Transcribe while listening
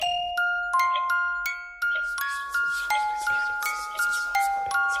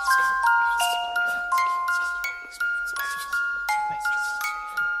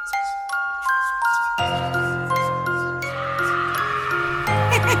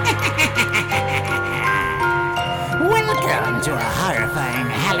Welcome to a horrifying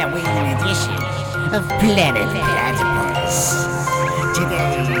Halloween edition of Platypus.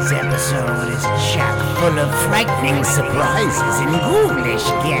 Today's episode is chock full of frightening surprises and ghoulish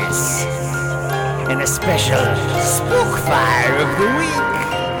guests. And a special spookfire of the week.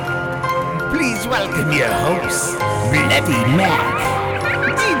 Please welcome your hosts, Bloody Mac,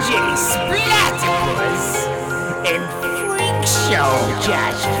 DJ Platypus, and Freak Show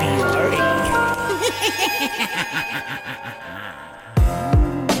Josh Fiore.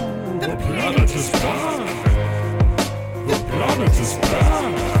 The planet is back. The planet is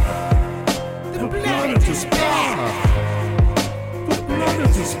back. The planet is back. The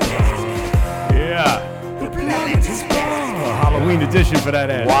planet is back. Yeah. The planet is back. A Halloween edition for that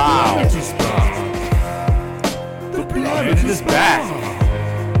ad. Wow. The planet is back. The planet is back.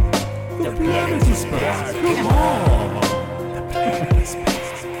 The planet is back. Come on. The planet is back.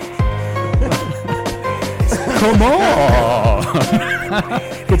 Come on.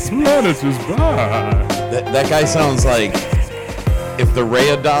 The planet is back. That guy sounds like if the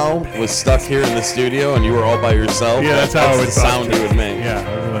Rhea doll was stuck here in the studio and you were all by yourself. Yeah, that's how it would the sound he would make. Yeah,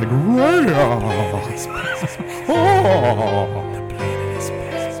 like Rhea. Oh.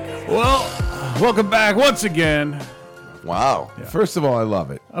 Well, welcome back once again. Wow. Yeah. First of all, I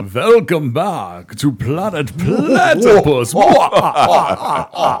love it. Welcome back to Planet Platypus.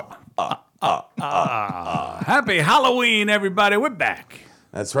 Happy Halloween, everybody. We're back.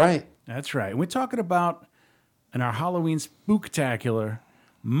 That's right. That's right. We're talking about, in our Halloween spooktacular,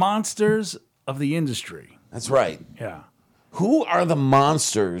 monsters of the industry. That's right. Yeah. Who are the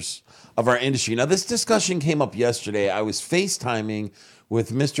monsters of our industry? Now, this discussion came up yesterday. I was FaceTiming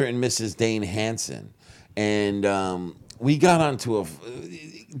with Mr. and Mrs. Dane Hansen, and we got onto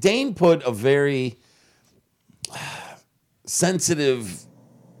Dane put a very sensitive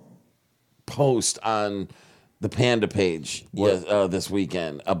post on the Panda page this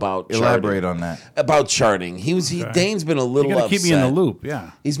weekend about Elaborate charting. on that. About charting. Dane's been a little You gotta upset. keep me in the loop,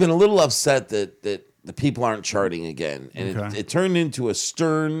 yeah. He's been a little upset that the people aren't charting again. And it turned into a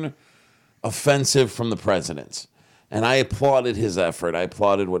stern offensive from the president. And I applauded his effort. I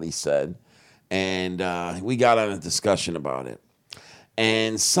applauded what he said. And we got on a discussion about it.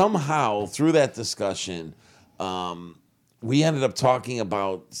 And somehow, through that discussion, we ended up talking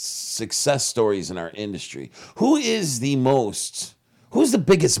about success stories in our industry. Who's the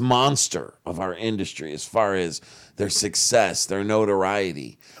biggest monster of our industry as far as their success, their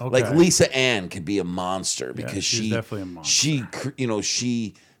notoriety? Okay. Like Lisa Ann could be a monster because she's definitely a monster.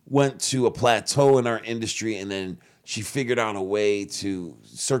 She went to a plateau in our industry and then she figured out a way to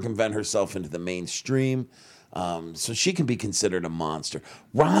circumvent herself into the mainstream. So she can be considered a monster.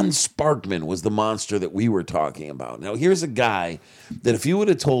 Ron Sparkman was the monster that we were talking about. Now, here's a guy that if you would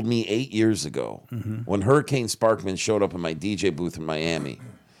have told me 8 years ago, when Hurricane Sparkman showed up in my DJ booth in Miami,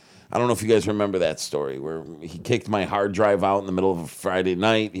 I don't know if you guys remember that story, where he kicked my hard drive out in the middle of a Friday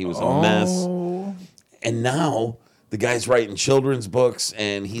night. He was a mess. And now the guy's writing children's books,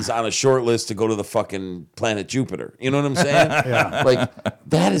 and he's on a short list to go to the fucking planet Jupiter. You know what I'm saying? Yeah. Like,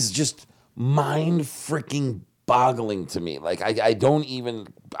 that is just mind freaking boggling to me. Like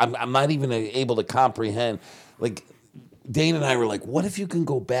I'm not even able to comprehend. Like Dane and I were like, what if you can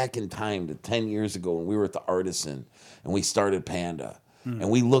go back in time to 10 years ago when we were at the Artisan and we started Panda and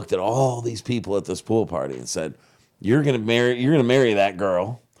we looked at all these people at this pool party and said, you're gonna marry that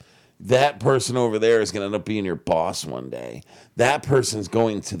girl. That person over there is gonna end up being your boss one day. That person's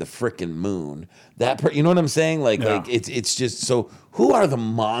going to the frickin' moon. You know what I'm saying? Like it's just so. Who are the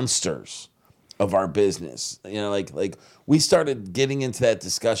monsters of our business? You know, like we started getting into that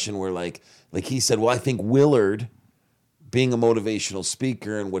discussion where like he said, well, I think Willard, being a motivational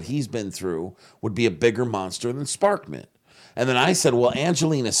speaker and what he's been through, would be a bigger monster than Sparkman. And then I said, well,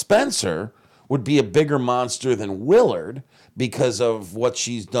 Angelina Spencer would be a bigger monster than Willard because of what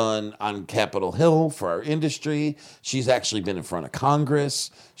she's done on Capitol Hill for our industry. She's actually been in front of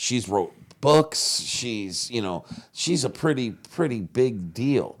Congress. She's wrote books. She's a pretty big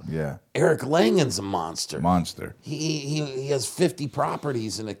deal. Yeah. Eric Langen's a monster. Monster. He has 50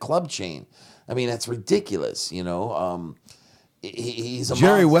 properties in a club chain. I mean, that's ridiculous, you know. He's a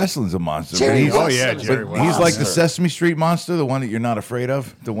Jerry monster. Westland's a monster. Jerry but Westland's Jerry a Westland. he's like the monster. Sesame Street monster, the one that you're not afraid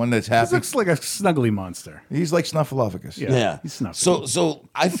of, the one that's He happy. looks like a snuggly monster. He's like Snuffleupagus. Yeah. He's snuffy. So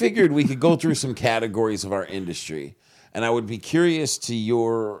I figured we could go through some categories of our industry, and I would be curious to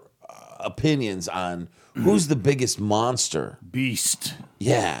your opinions on who's the biggest monster. Beast.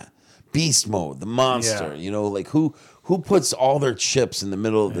 Yeah. Beast mode, the monster. Yeah. You know, like who Who puts all their chips in the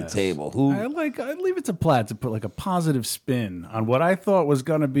middle of the table? Who? I leave it to Platt to put like a positive spin on what I thought was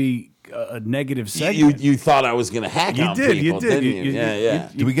going to be a negative segment. You thought I was going to hack on people, didn't you? Yeah.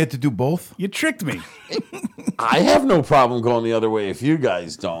 Do we get to do both? You tricked me. I have no problem going the other way if you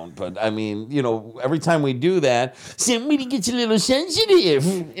guys don't. But I mean, every time we do that, somebody gets a little sensitive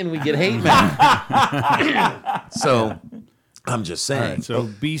and we get hate mail. So I'm just saying. All right, so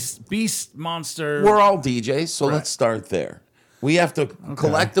Beast Monster. We're all DJs, so let's start there. We have to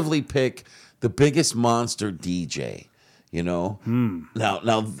collectively pick the biggest monster DJ. Now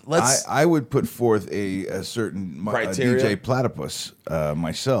let's. I would put forth a certain Criteria? DJ Platypus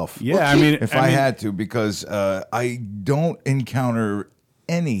myself. Yeah, if I had to, because I don't encounter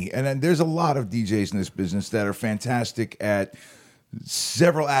any, and there's a lot of DJs in this business that are fantastic at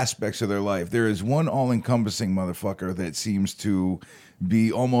several aspects of their life. There is one all-encompassing motherfucker that seems to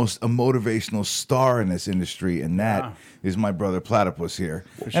be almost a motivational star in this industry, and that is my brother Platypus here.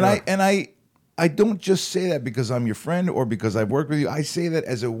 Sure. And I don't just say that because I'm your friend or because I've worked with you. I say that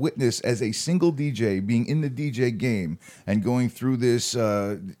as a witness, as a single DJ, being in the DJ game and going through this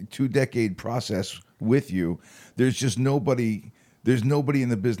 2-decade process with you. There's nobody in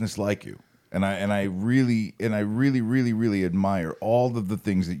the business like you. And I really admire all of the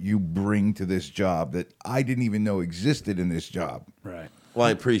things that you bring to this job that I didn't even know existed in this job. Right. Well,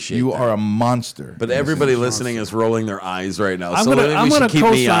 I appreciate You that. are a monster. But everybody listening is rolling their eyes right now. I'm So gonna maybe we should keep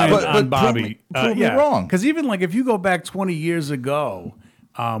me out. co-sign of it. on Bobby. prove me wrong. Because even like if you go back 20 years ago,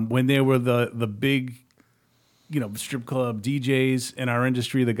 when there were the big, strip club DJs in our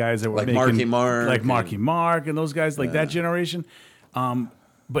industry, the guys that were Like making Marky Mark like Marky Mark and those guys, like that generation.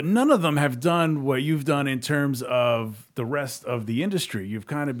 But none of them have done what you've done in terms of the rest of the industry. You've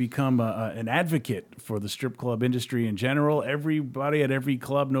kind of become an advocate for the strip club industry in general. Everybody at every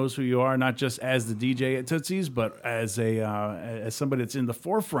club knows who you are, not just as the DJ at Tootsie's, but as as somebody that's in the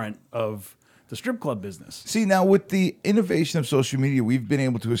forefront of the strip club business. See, now with the innovation of social media, we've been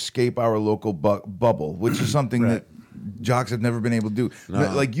able to escape our local bubble, which is something that jocks have never been able to do.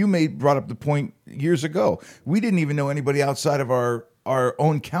 Like you brought up the point years ago. We didn't even know anybody outside of our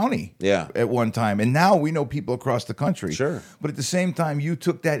own county at one time. And now we know people across the country. Sure. But at the same time, you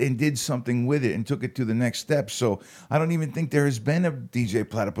took that and did something with it and took it to the next step. So I don't even think there has been a DJ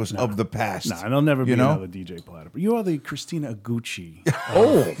Platypus of the past. No, there'll never be another DJ Platypus. You are the Christina Aguchi.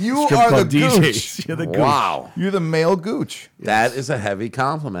 You strip are club the DJs. gooch. You're the gooch. Wow. You're the male gooch. That is a heavy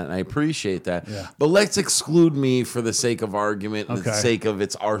compliment. And I appreciate that. Yeah. But let's exclude me for the sake of argument and the sake of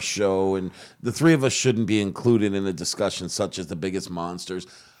it's our show. And the three of us shouldn't be included in a discussion such as the biggest monsters.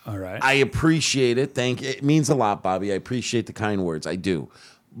 All right. I appreciate it. Thank you. It means a lot, Bobby. I appreciate the kind words. I do.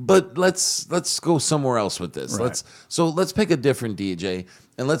 But let's go somewhere else with this. Right. Let's pick a different DJ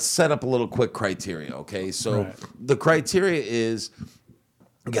and let's set up a little quick criteria, okay? So the criteria is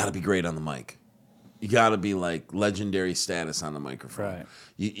you got to be great on the mic. You got to be like legendary status on the microphone. Right.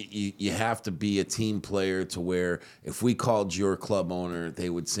 You have to be a team player to where if we called your club owner, they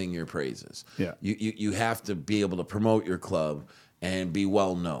would sing your praises. Yeah. You have to be able to promote your club and be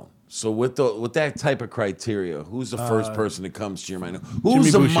well known. So with that type of criteria, who's the first person that comes to your mind?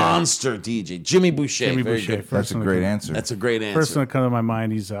 Who's the Boucher. monster DJ? Jimmy Boucher. Jimmy Very Boucher. good. That's a great answer. That's a great answer. First one that comes to my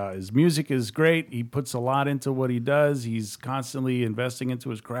mind, his music is great. He puts a lot into what he does. He's constantly investing into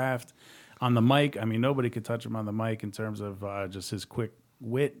his craft. On the mic, I mean, nobody could touch him on the mic in terms of just his quick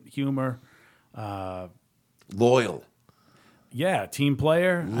wit, humor. Loyal. Yeah, team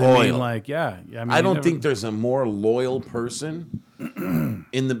player. Loyal. I don't think there's a more loyal person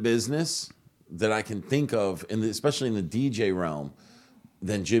in the business that I can think of, especially in the DJ realm,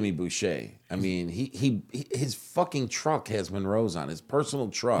 than Jimmy Boucher. I mean, his fucking truck has Monroe's on it. His personal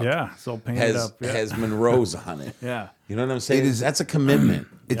truck. Yeah, it's all painted has, up. Yeah. has Monroe's on it. Yeah. You know what I'm saying? It is- That's a commitment.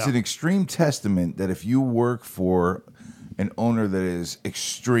 It's an extreme testament that if you work for an owner that is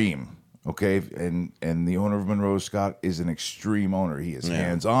extreme, okay, and the owner of Monroe Scott is an extreme owner. He is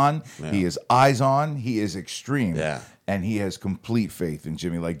hands-on. Yeah. He is eyes-on. He is extreme. Yeah. And he has complete faith in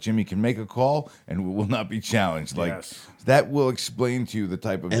Jimmy. Like, Jimmy can make a call and will not be challenged. Like, Yes. that will explain to you the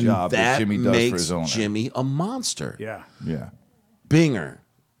type of And job that Jimmy does for makes his owner. Jimmy a monster. Yeah. Yeah, Binger.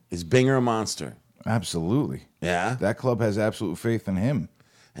 Is Binger a monster? absolutely. Yeah. That club has absolute faith in him.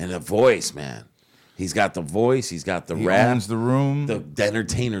 And the voice, man. He's got the voice. He's got the He rap. owns the room. The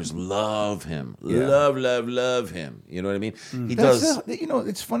entertainers love him. Yeah. Love him. You know what I mean? He That's does.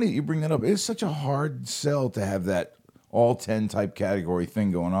 it's funny that you bring that up. It's such a hard sell to have that all 10 type category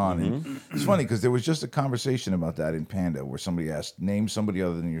thing going on. And it's funny because there was just a conversation about that in Panda where somebody asked, name somebody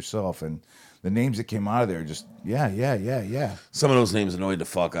other than yourself. And the names that came out of there just, yeah. Some of those names annoyed the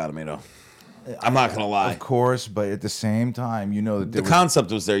fuck out of me, though. I'm not gonna lie. Of course, but at the same time, you know that The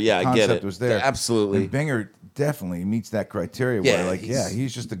concept was there. Yeah, I get it. was there. Absolutely. And Binger definitely meets that criteria. Yeah, Where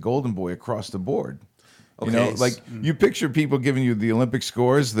he's just a golden boy across the board. You Okay, know, like you picture people giving you the Olympic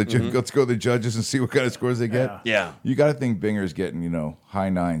scores that let's go to the judges and see what kind of scores they get. Yeah. You got to think Binger's getting, high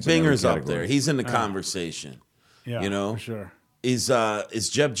nines. in every Binger's up category. there. He's in the conversation. Yeah, You know? for sure. Is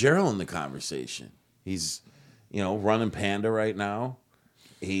Jeb Jarrell in the conversation? He's, running Panda right now.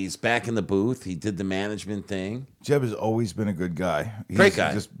 He's back in the booth. He did the management thing. Jeb has always been a good guy. Great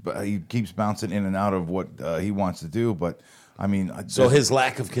guy. He keeps bouncing in and out of what he wants to do, but I mean, So his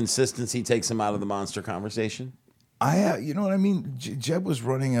lack of consistency takes him out of the monster conversation? you know what I mean. Jeb was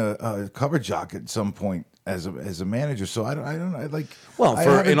running a cover jock at some point as a manager, so I don't know. Like, Well, I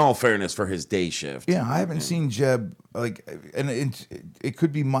haven't- in all fairness, for his day shift. yeah, I haven't seen Jeb and it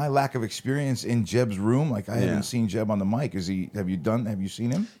could be my lack of experience in Jeb's room. Like, I haven't seen Jeb on the mic. Have you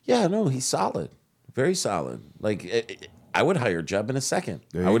seen him? Yeah, no, he's solid. Very solid. Like, I would hire Jeb in a second.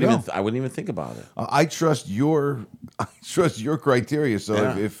 There I you wouldn't go. even think about it. I trust your criteria. So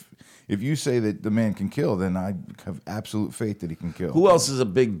Yeah. if you say that the man can kill, then I have absolute faith that he can kill. Who else is a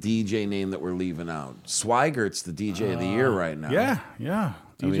big DJ name that we're leaving out? Swigert's the DJ of the year right now. Yeah.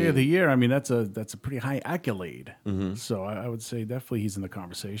 DJ of the year. I mean, that's a pretty high accolade. So I would say definitely he's in the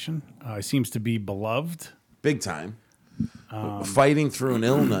conversation. He seems to be beloved. Big time. Fighting through an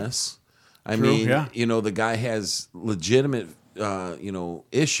illness. I True, mean, yeah. the guy has legitimate,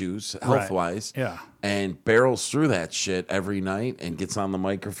 issues health-wise. Yeah. And barrels through that shit every night and gets on the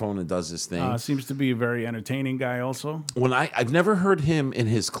microphone and does his thing. Seems to be a very entertaining guy also. When I've never heard him in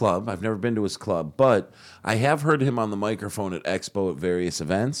his club. I've never been to his club, but I have heard him on the microphone at Expo at various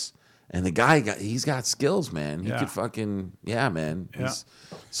events. And the guy he's got skills, man. He Yeah. could fucking man. Yeah.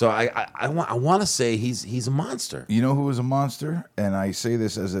 So I want to say he's a monster. You know who was a monster? And I say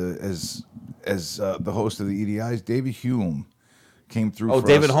this as the host of the EDIs. David Hume came through. Oh, for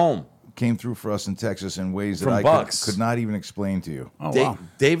David us, Holm. came through for us in Texas in ways From that I Bucks. could not even explain to you. Oh, wow.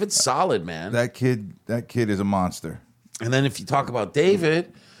 David's solid, man. That kid is a monster. And then if you talk about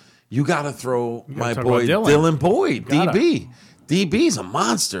David, you got to throw my talk boy about Dylan Boyd, Gotta. DB. DB's a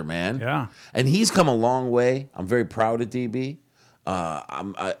monster, man. Yeah. And he's come a long way. I'm very proud of DB.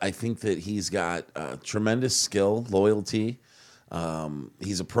 I think that he's got tremendous skill, loyalty.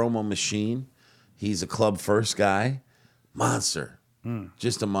 He's a promo machine. He's a club first guy. Monster.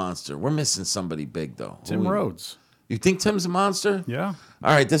 Just a monster. We're missing somebody big, though. Tim Rhodes. You think Tim's a monster? Yeah.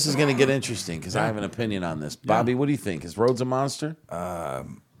 All right, this is going to get interesting because I have an opinion on this. Bobby, what do you think? Is Rhodes a monster?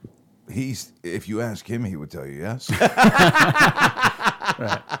 If you ask him, he would tell you yes.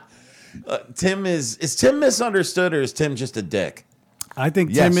 Tim is Tim misunderstood or is Tim just a dick? I think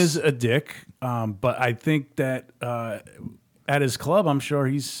Yes. Tim is a dick, but I think that at his club, I'm sure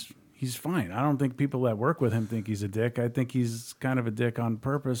he's fine. I don't think people that work with him think he's a dick. I think he's kind of a dick on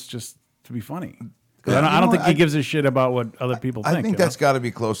purpose just to be funny. 'Cause I don't think he gives a shit about what other people think. I think you know? that's got to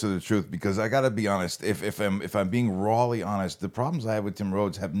be close to the truth because I got to be honest. If I'm being rawly honest, the problems I have with Tim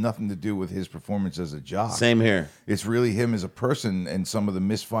Rhodes have nothing to do with his performance as a jock. Same here. It's really him as a person and some of the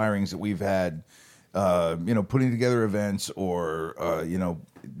misfirings that we've had. Putting together events or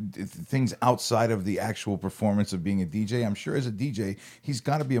things outside of the actual performance of being a DJ. I'm sure as a DJ, he's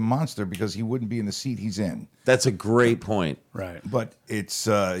got to be a monster because he wouldn't be in the seat he's in. That's a great point. right. But it's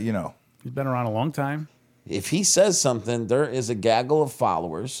He's been around a long time. If he says something, there is a gaggle of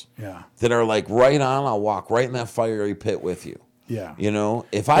followers Yeah. that are like, right on, I'll walk right in that fiery pit with you. Yeah.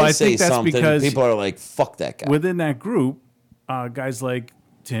 If Well, I I say think that's something, because people are like, fuck that guy. Within that group, guys like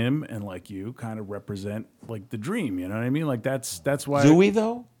Tim and like you kind of represent like the dream. You know what I mean? Like that's why. Do we,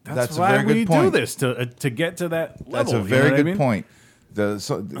 though? That's a why very good we point. do this to get to that level. That's a you know very what I good mean? point.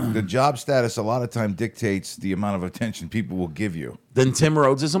 The job status a lot of time dictates the amount of attention people will give you. Then Tim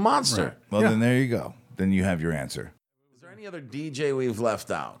Rhodes is a monster. Right. Well, Yeah. then there you go. Then you have your answer. Is there any other DJ we've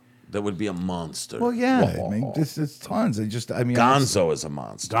left out that would be a monster? Well, yeah. I mean, there's tons. Gonzo is a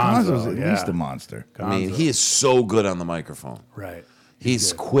monster. Gonzo's at yeah. least a monster. I mean, he is so good on the microphone. Right.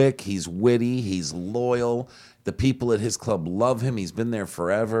 He's quick. He's witty. He's loyal. The people at his club love him. He's been there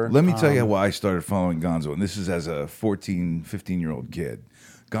forever. Let me tell you why I started following Gonzo, and this is as a 14, 15-year-old kid.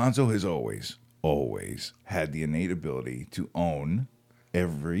 Gonzo has always had the innate ability to own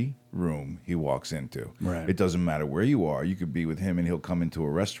every room he walks into. Right. It doesn't matter where you are. You could be with him, and he'll come into a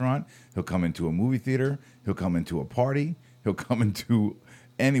restaurant. He'll come into a movie theater. He'll come into a party. He'll come into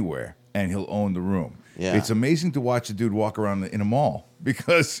anywhere, and he'll own the room. Yeah. It's amazing to watch a dude walk around in a mall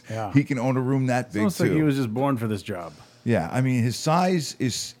because Yeah. he can own a room that big Almost too. like he was just born for this job. Yeah, I mean his size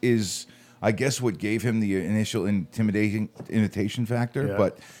is I guess what gave him the initial imitation factor. Yeah.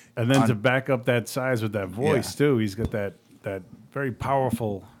 But And then to back up that size with that voice Yeah. too, he's got that very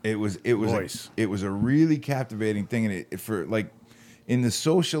powerful. it was voice. it was a really captivating thing, and it for like in the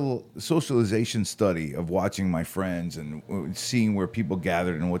socialization study of watching my friends and seeing where people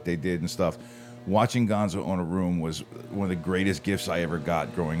gathered and what they did and stuff. Watching Gonzo own a room was one of the greatest gifts I ever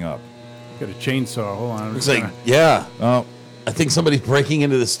got growing up. Got a chainsaw. Hold on. I'm It's just like, gonna- yeah. Oh, I think somebody's breaking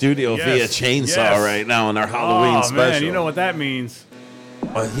into the studio via Yes, chainsaw yes. right now in our Halloween oh special. man, you know what that means?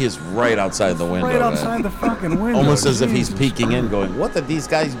 Oh, he is right outside the window. Right man. outside the fucking window. Almost as if he's Jesus. peeking in, going, "What are these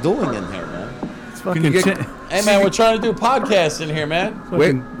guys doing in here, man?" It's fucking you get- Hey, man, we're trying to do podcasts in here, man.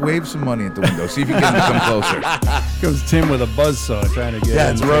 wave some money at the window. See if you can get him to come closer. comes Tim with a buzzsaw trying to get Yeah,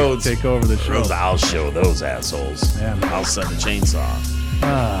 in it's and Rhodes. take over the show. Rose, I'll show those assholes. Yeah, man. I'll send a chainsaw.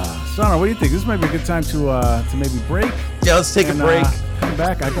 Sana, what do you think? This might be a good time to maybe break. Yeah, let's take and, a break. Come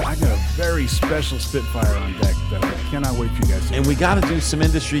back. I got a very special Spitfire on deck that I cannot wait for you guys to. And we got to do some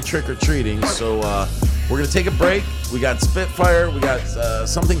industry trick-or-treating, so we're going to take a break. We got Spitfire. We got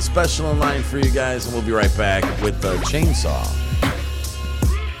something special in line for you guys, and we'll be right back with the chainsaw.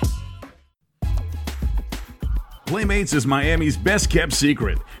 Playmates is Miami's best-kept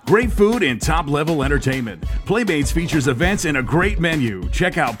secret. Great food and top-level entertainment. Playmates features events and a great menu.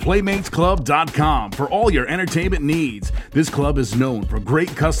 Check out playmatesclub.com for all your entertainment needs. This club is known for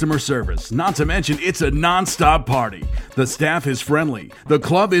great customer service. Not to mention, it's a non-stop party. The staff is friendly, the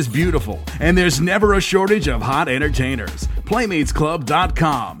club is beautiful, and there's never a shortage of hot entertainers.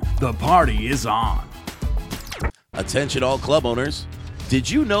 Playmatesclub.com. The party is on. Attention all club owners. Did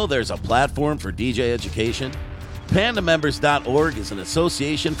you know there's a platform for DJ education? PandaMembers.org is an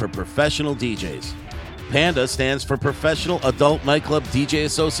association for professional DJs. PANDA stands for Professional Adult Nightclub DJ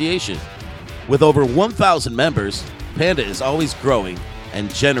Association. With over 1,000 members, PANDA is always growing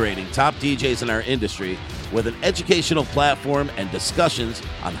and generating top DJs in our industry with an educational platform and discussions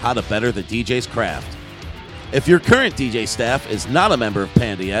on how to better the DJ's craft. If your current DJ staff is not a member of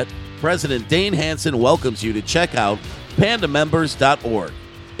PANDA yet, President Dane Hansen welcomes you to check out PandaMembers.org.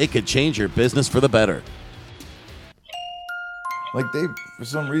 It could change your business for the better. Like for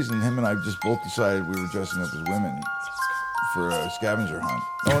some reason, him and I just both decided we were dressing up as women for a scavenger hunt.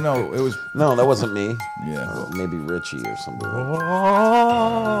 Oh no, it was No, that wasn't me. Yeah. Or maybe Richie or something. Oh,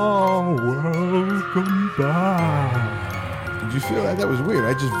 welcome back. Did you feel that? That was weird.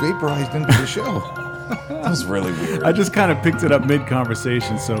 I just vaporized into the show. That was really weird. I just kind of picked it up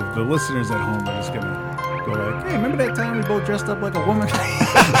mid-conversation, so the listeners at home are just gonna go like, "Hey, remember that time we both dressed up like a woman?"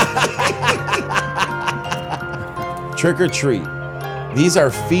 Trick or treat. These are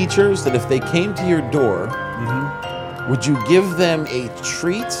features that if they came to your door, would you give them a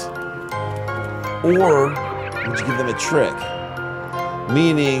treat or would you give them a trick?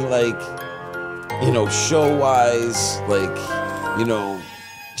 Meaning, like, show-wise, like,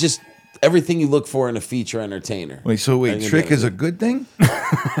 just everything you look for in a feature entertainer. Wait, trick is a good thing?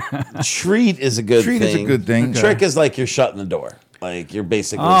 Treat is a good thing. Treat is a good thing. Trick is like you're shutting the door. Like you're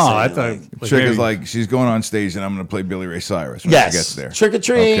basically saying, I thought like, Trick is maybe- like she's going on stage and I'm going to play Billy Ray Cyrus when yes, she gets there. trick or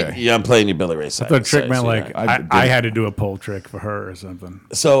treat. Okay. Yeah, I'm playing you Billy Ray Cyrus. the trick meant So, like yeah. I had to do a pole trick for her or something.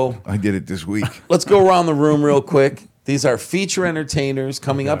 So I did it this week. let's go around the room real quick. These are feature entertainers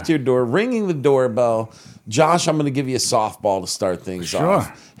coming up to your door, ringing the doorbell. Josh, I'm going to give you a softball to start things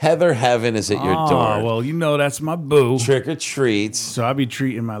off. Heather Heaven is at your door. Oh, well, that's my boo. Trick or treat. So I'll be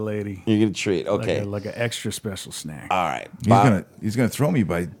treating my lady You're going to treat. Okay. like an extra special snack. All right. He's gonna throw me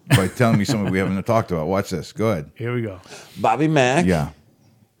by telling me something we haven't talked about. Watch this. Go ahead. Here we go. Bobby Mack. Yeah.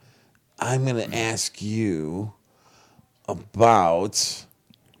 I'm going to ask you about.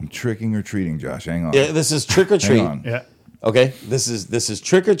 I'm tricking or treating, Josh. Hang on. Yeah, this is trick or treat. Hang on. Yeah. Okay. This is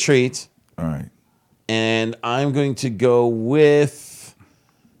trick or treat. All right. And I'm going to go with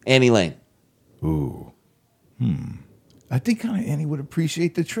Annie Lane. Ooh. I think kind of Annie would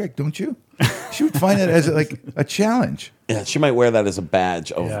appreciate the trick, don't you? She would find that as a challenge. Yeah, she might wear that as a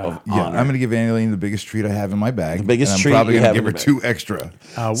badge of Yeah. honor. Yeah, I'm going to give Annie Lane the biggest treat I have in my bag. The biggest and I'm treat probably you gonna have give in her your 2 extra.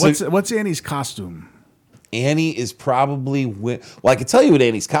 What's Annie's costume? Annie is probably well, I can tell you what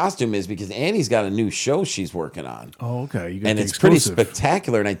Annie's costume is because Annie's got a new show she's working on. Oh, okay. You got And the it's pretty exclusive.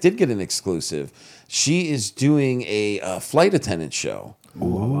 spectacular. And I did get an exclusive. She is doing a flight attendant show.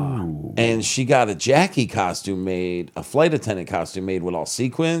 Ooh. And she got a Jackie costume made, a flight attendant costume made with all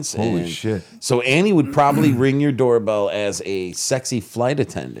sequins. Holy and shit. So Annie would probably ring your doorbell as a sexy flight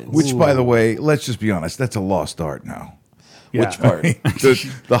attendant. Which, by the way, let's just be honest, that's a lost art now. Yeah. Which part?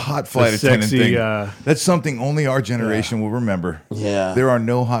 The hot flight attendant sexy, thing. That's something only our generation will remember. Yeah. There are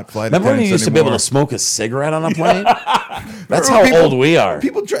no hot flight Remember when attendants you used to be able anymore. to smoke a cigarette on a plane? That's Remember how people- old we are.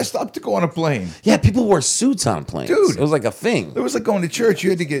 People dressed up to go on a plane. Yeah, people wore suits on planes. Dude. It was like a thing. It was like going to church. You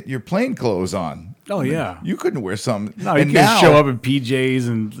had to get your plane clothes on. Oh yeah. You couldn't wear something. No, you And can't show up in PJs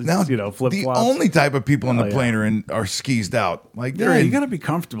and Now, flip the flops. only type of people on the Oh, yeah. plane are skeezed out. Like they're Yeah, in you got to be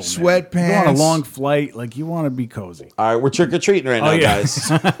comfortable. Man. sweatpants. You go on a long flight, like you want to be cozy. All right, we're trick-or-treating right now, yeah. guys.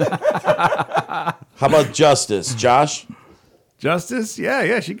 How about Justice? Josh? Justice,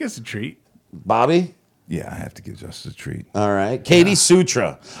 yeah, she gets a treat. Bobby? Yeah, I have to give Justice a treat. All right. Katie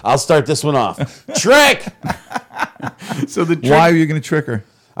Sutra. I'll start this one off. Trick! So the trick, Why are you going to trick her?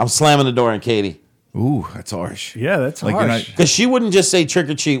 I'm slamming the door on Katie. Ooh, that's harsh. yeah, that's Like, you're harsh. Because she wouldn't just say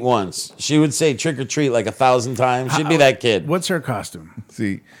trick-or-treat once. She would say trick-or-treat like 1,000 times. She'd be that kid. What's her costume?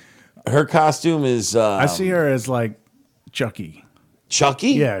 See, Her costume is I see her as like Chucky. Chucky?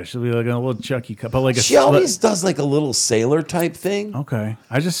 Yeah, she'll be like a little Chucky cup, but like She always does like a little sailor type thing. Okay,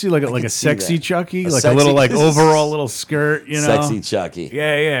 I just see like a can see sexy that. Chucky, A like sexy- a little like overall little skirt, you know. Sexy Chucky.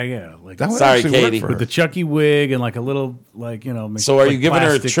 Yeah. Like that would Sorry, actually work Katie. for with her. the Chucky wig and like a little like So are like you giving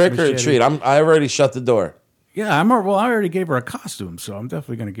her a plastic trick or a machete. treat? I already shut the door. Yeah, I already gave her a costume, so I'm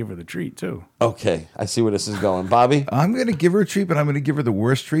definitely gonna give her the treat too. Okay, I see where this is going. Bobby? I'm going to give her a treat, but I'm going to give her the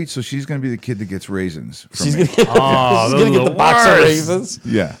worst treat. So she's going to be the kid that gets raisins. From She's me. gonna get, Oh, she's those gonna are get the the box of worst. raisins.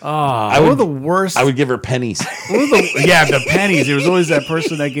 Yeah. I would the worst. I would give her pennies. yeah, the pennies. There was always that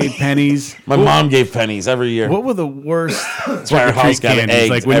person that gave pennies. My mom gave pennies every year. What were the worst? That's why our house got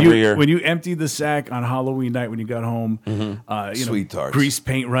eggs Like when every you year. when you emptied the sack on Halloween night when you got home, Sweet tarts. grease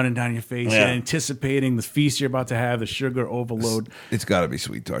paint running down your face, Yeah. anticipating the feast you're about to have, the sugar overload. It's got to be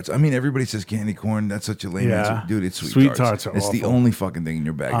sweet tarts. I mean, everybody says candy corn. That's such a lame Yeah. answer. Dude, it's sweet, Sweet tarts. tarts are It's the awful. only fucking thing in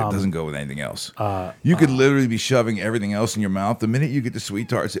your bag that doesn't go with anything else. You could literally be shoving everything else in your mouth. The minute you get the sweet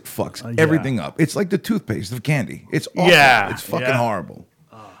tarts, it fucks everything up. It's like the toothpaste of candy. It's awful. Yeah. It's fucking Yeah. horrible.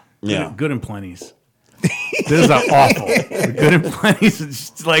 Yeah. Good and plenty's. Those are awful. The good and plenty's. It's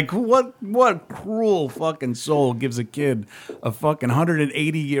just like what cruel fucking soul gives a kid a fucking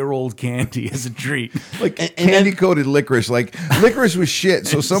 180-year-old candy as a treat? Like candy coated licorice. Like licorice was shit.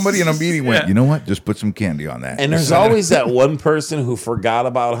 So somebody in a meeting went, Yeah. you know what? Just put some candy on that. And there's always that one person who forgot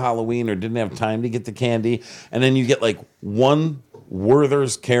about Halloween or didn't have time to get the candy, and then you get like one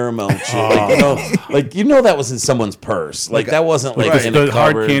Werther's caramel chip. Like that was in someone's purse. Like that wasn't like Like in the a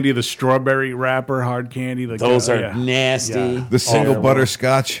hard cupboard. candy, the strawberry wrapper hard candy. Like Those that, are yeah. nasty. Yeah. the single Horrible.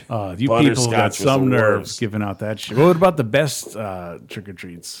 butterscotch. You people Butterscotch got was some the nerves worst. giving out that shit. What about the best trick or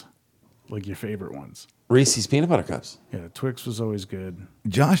treats? Like your favorite ones? Reese's peanut butter cups. Yeah, Twix was always good.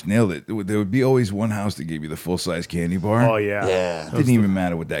 Josh nailed it. There would be always one house that gave you the full size candy bar. Oh yeah, Yeah. It didn't even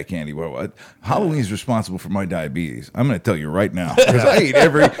matter what that candy bar was. Halloween is responsible for my diabetes. I'm going to tell you right now. Because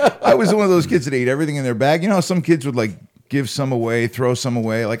I was one of those kids that ate everything in their bag. You know how some kids would like give some away, throw some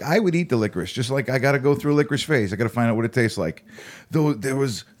away. Like I would eat the licorice, just like I got to go through a licorice phase. I got to find out what it tastes like. Though there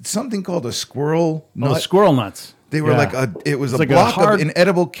was something called a squirrel Oh, nut. squirrel nuts. They were Yeah. like it was It's a like a block hard- of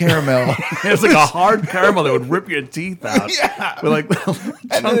inedible caramel. It was like a hard caramel that would rip your teeth out. Yeah. With like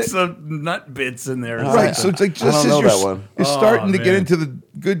then chunks of nut bits in there. Right, so it's like just don't as know you're that one. it's starting to get man. into the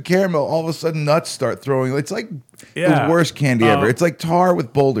good caramel, all of a sudden nuts start throwing. It's like Yeah. the worst candy ever. It's like tar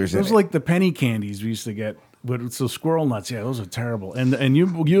with boulders in Those it. are like the penny candies we used to get. But so squirrel nuts, yeah, those are terrible. And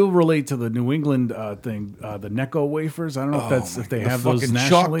you'll relate to the New England thing, the Necco wafers. I don't know if they the have those fucking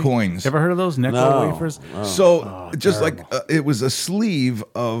nationally. chalk coins. Ever heard of those Necco No. wafers? So just terrible. like it was a sleeve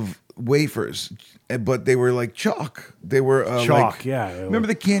of wafers, but they were like chalk. They were Chalk, like, yeah. Remember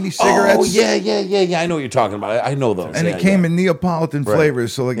the candy cigarettes? Oh yeah. I know what you're talking about. I know those. And Yeah, it came yeah. in Neapolitan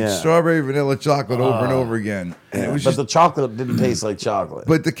flavors, so like Yeah. strawberry, vanilla, chocolate over and over again. And it was But just. the chocolate didn't taste like chocolate.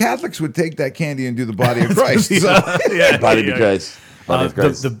 But the Catholics would take that candy and do the body of Christ. So, Yeah, Body yeah. of Christ. Body of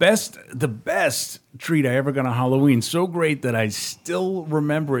Christ. The best treat I ever got on Halloween, so great that I still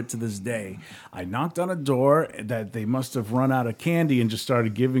remember it to this day. I knocked on a door that they must have run out of candy and just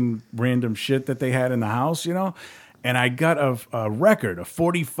started giving random shit that they had in the house, and I got a record, a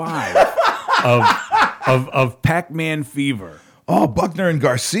 45 of Pac-Man Fever. oh, Buckner and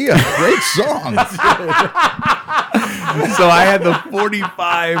Garcia, great song. So I had the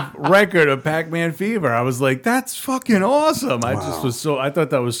 45 record of Pac-Man Fever. I was like, that's fucking awesome. I thought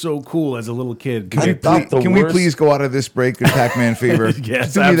that was so cool as a little kid. I thought the Can we worst- please go out of this break with Pac-Man Fever?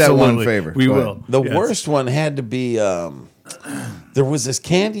 Yes, Do me that one absolutely. favor. We Go will. ahead. The Yes. worst one had to be there was this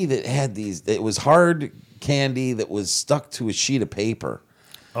candy that had these. It was hard candy that was stuck to a sheet of paper.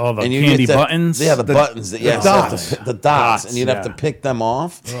 Oh, the and you candy get to- buttons? Yeah, the buttons. The dots. The dots. And you'd have to yeah. pick them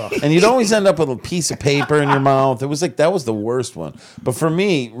off. And you'd always end up with a piece of paper in your mouth. It was like, that was the worst one. But for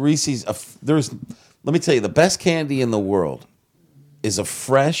me, Reese's, let me tell you, the best candy in the world is a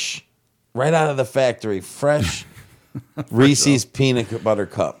fresh, right out of the factory, fresh Reese's peanut butter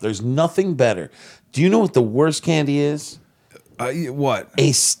cup. There's nothing better. Do you know what the worst candy is? What?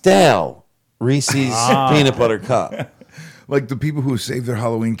 A stale Reese's peanut butter cup. Like the people who saved their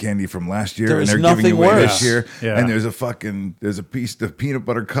Halloween candy from last year There's and they're giving nothing away worse. this year. Yeah. And there's a piece of peanut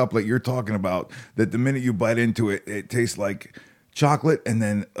butter cup like you're talking about that the minute you bite into it, it tastes like chocolate and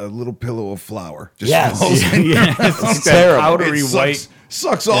then a little pillow of flour. Just Yes. falls in your Yeah, mouth. it's like that terrible. powdery It white.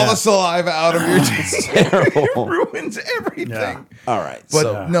 sucks all the saliva out of your teeth. Terrible. Ruins everything. Yeah. All right. But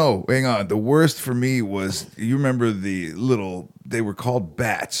so no, hang on. The worst for me was, you remember they were called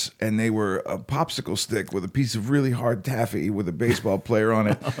bats, and they were a popsicle stick with a piece of really hard taffy with a baseball player on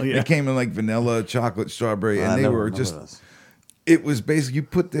it. yeah. They came in like vanilla, chocolate, strawberry, I and they never were remember just, this. it was basically, you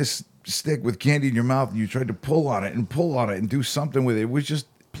put this stick with candy in your mouth and you tried to pull on it and do something with it. It was just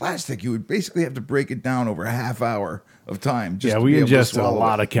plastic. You would basically have to break it down over a half hour of time. Just Yeah, to we be able to ingested a swallow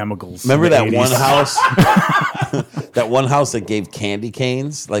lot it. of chemicals. remember in the that one 80s. house? That one house that gave candy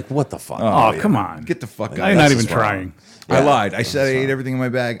canes? Like, what the fuck? Oh, come on. Get the fuck out. I'm not that's even just wrong. trying. I Yeah. lied. I said I ate everything in my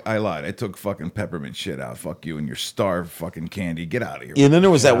bag. I lied. I took fucking peppermint shit out. Fuck you and your starved fucking candy. Get out of here. And then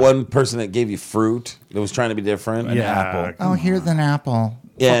there was that one person that gave you fruit that was trying to be different. Yeah. apple. come here's an apple.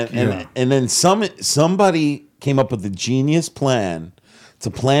 Yeah, and then somebody came up with the genius plan to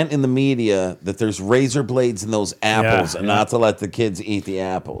plant in the media that there's razor blades in those apples and not to let the kids eat the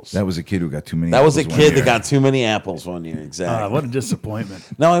apples. That was a kid who got too many. That was a apples one kid year. that got too many apples one year. Exactly. What a disappointment.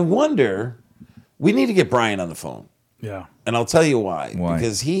 Now I wonder, we need to get Brian on the phone. Yeah. And I'll tell you why. Why?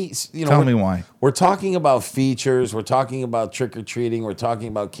 Because he's, Tell we're- me why. We're talking about features. We're talking about trick or treating. We're talking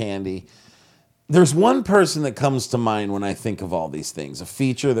about candy. There's one person that comes to mind when I think of all these things. A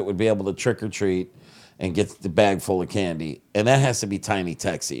feature that would be able to trick or treat and get the bag full of candy. And that has to be Tiny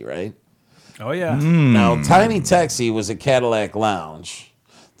Texie, right? Oh, yeah. Now, Tiny Texie was at Cadillac Lounge.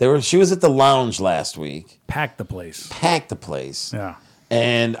 She was at the lounge last week. Pack the place. Packed the place. Yeah.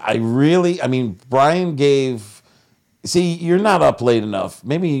 And Brian gave. See, you're not up late enough.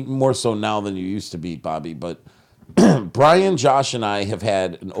 Maybe more so now than you used to be, Bobby. But Brian, Josh, and I have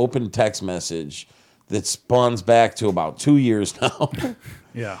had an open text message that spawns back to about 2 years now.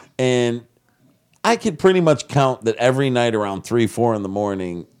 Yeah. And I could pretty much count that every night around 3, 4 in the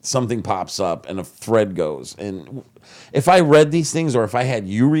morning, something pops up and a thread goes. And if I read these things, or if I had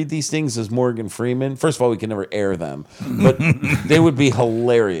you read these things as Morgan Freeman, first of all, we can never air them, but they would be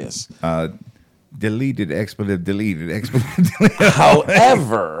hilarious. Deleted, expletive, deleted, expletive, deleted.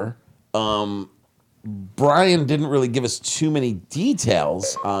 However, Brian didn't really give us too many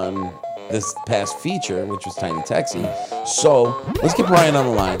details on this past feature, which was Tiny Texie. So let's get Brian on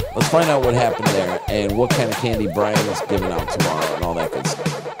the line. Let's find out what happened there and what kind of candy Brian is giving out tomorrow and all that good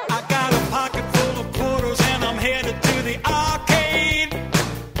stuff. I got a pocket full of quarters and I'm headed to the arcade.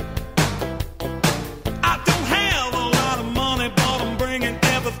 I don't have a lot of money, but I'm bringing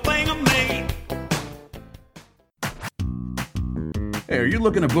everything I made. Hey, are you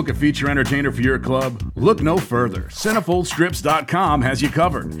looking to book a feature entertainer for your club? Look no further. CenterfolStrips.com has you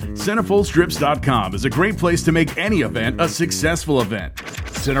covered. CenterfolStrips.com is a great place to make any event a successful event.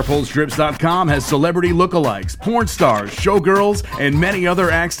 CenterfolStrips.com has celebrity lookalikes, porn stars, showgirls, and many other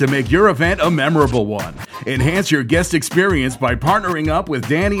acts to make your event a memorable one. Enhance your guest experience by partnering up with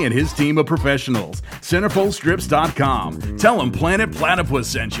Danny and his team of professionals. CenterfolStrips.com. Tell them Planet Platypus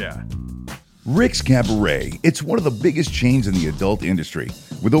sent you. Rick's Cabaret. It's one of the biggest chains in the adult industry.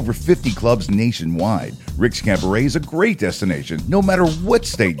 With over 50 clubs nationwide, Rick's Cabaret is a great destination, no matter what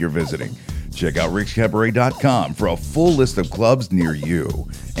state you're visiting. Check out rickscabaret.com for a full list of clubs near you.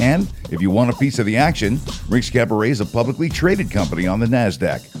 And if you want a piece of the action, Rick's Cabaret is a publicly traded company on the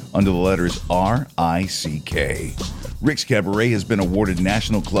NASDAQ under the letters RICK. Rick's Cabaret has been awarded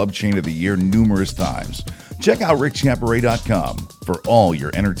National Club Chain of the Year numerous times. Check out rickscabaret.com for all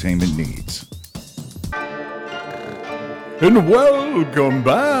your entertainment needs. And welcome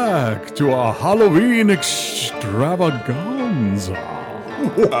back to our Halloween extravaganza.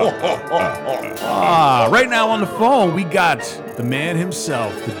 Right now on the phone, we got the man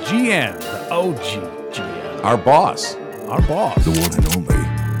himself, the GM, the OG GM, Our boss. our boss, The one and only,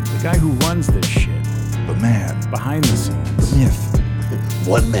 the guy who runs this shit the man, behind the scenes. myth,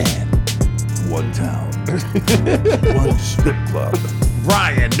 One man. one town, one strip club.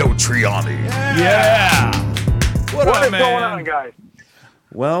 Brian Notriani. Yeah. What up, What's man? going on, guys?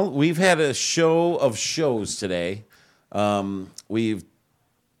 Well, we've had a show of shows today. We've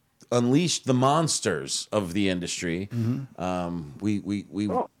unleashed the monsters of the industry.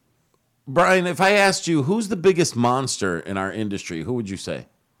 Brian, if I asked you who's the biggest monster in our industry, who would you say?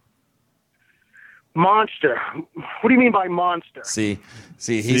 Monster. What do you mean by monster? See,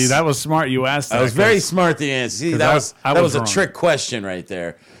 that was smart. You asked that. I was very smart to answer. See, that was a wrong. trick question right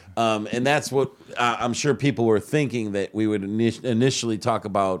there. And that's what I'm sure people were thinking, that we would initially talk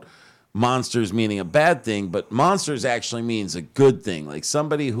about monsters meaning a bad thing, but monsters actually means a good thing. Like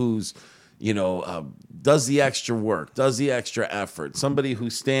somebody who's, does the extra work, does the extra effort, somebody who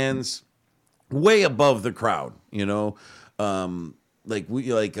stands way above the crowd,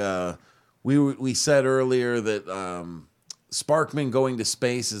 we said earlier that Sparkman going to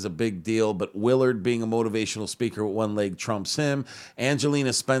space is a big deal, but Willard being a motivational speaker with one leg trumps him.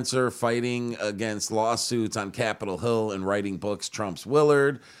 Angelina Spencer fighting against lawsuits on Capitol Hill and writing books trumps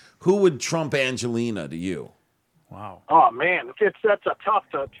Willard. Who would trump Angelina to you? Wow. Oh man, that's a tough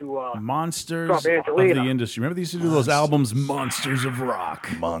to Monsters trump of the Angelina. industry. Remember they used to do those albums, Monsters of Rock,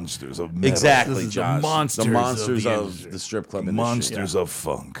 Monsters of metal. Exactly, This is the Josh. monsters the monsters of the of industry. the strip club industry. Monsters of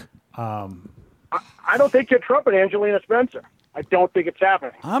funk. I don't think you're trumping Angelina Spencer. I don't think it's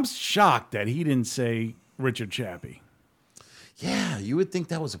happening. I'm shocked that he didn't say Richard Chappie Yeah, you would think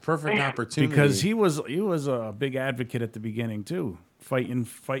that was a perfect opportunity. because he was a big advocate at the beginning too, fighting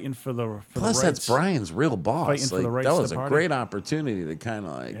for the Plus, the that's rights. Brian's real boss. Fighting for the rights that to was the a party. great opportunity to kind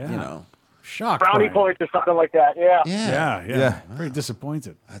of Shocked. Brownie Brian. points or something like that. Yeah. Yeah, Yeah. Very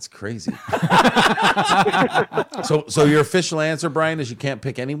disappointed. that's crazy. So your official answer, Brian, is you can't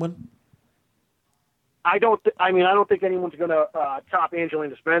pick anyone? I don't think anyone's going to top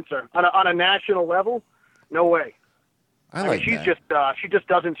Angelina Spencer on a national level. No way. I I like mean, that. she just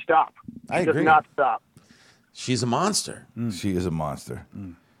doesn't stop. She I agree. does not stop. She's a monster. She is a monster.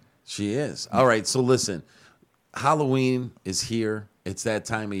 She is. All right, so listen. Halloween is here. It's that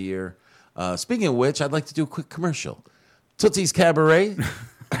time of year. Speaking of which, I'd like to do a quick commercial. Tootsie's Cabaret,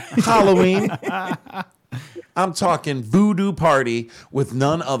 Halloween. I'm talking Voodoo Party with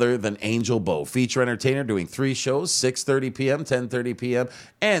none other than Angel Bo, feature entertainer doing 3 shows, 6:30 p.m., 10:30 p.m.,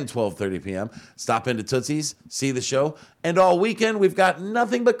 and 12:30 p.m. Stop into Tootsie's, see the show. And all weekend, we've got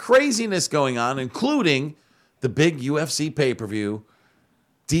nothing but craziness going on, including the big UFC pay-per-view.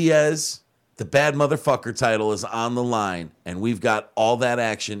 Diaz, the bad motherfucker title, is on the line, and we've got all that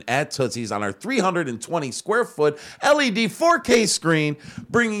action at Tootsie's on our 320 square foot LED 4K screen,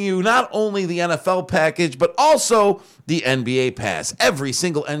 bringing you not only the NFL package, but also the NBA pass. Every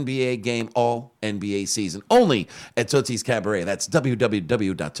single NBA game, all NBA season, only at Tootsie's Cabaret. That's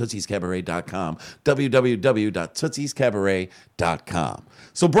www.tootsiescabaret.com, www.tootsiescabaret.com.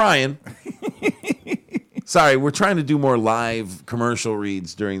 So, Brian... Sorry, we're trying to do more live commercial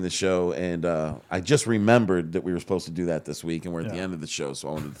reads during the show, and I just remembered that we were supposed to do that this week, and we're at the end of the show, so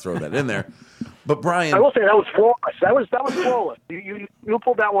I wanted to throw that in there. But Brian, I will say that was flawless. That was flawless. You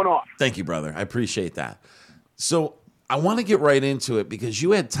pulled that one off. thank you, brother. I appreciate that. So I want to get right into it because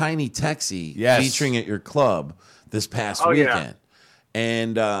you had Tiny Texie featuring at your club this past weekend.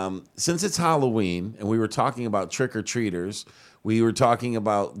 And since it's Halloween, and we were talking about trick-or-treaters, we were talking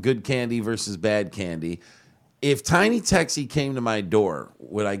about good candy versus bad candy. If Tiny Texie came to my door,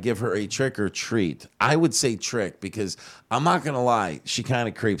 would I give her a trick or treat? I would say trick because I'm not going to lie, she kind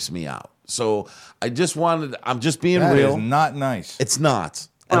of creeps me out. So I'm just being That real. is not nice. It's not.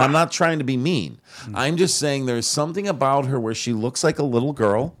 And I'm not trying to be mean. I'm just saying there's something about her where she looks like a little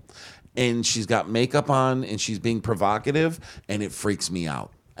girl and she's got makeup on and she's being provocative and it freaks me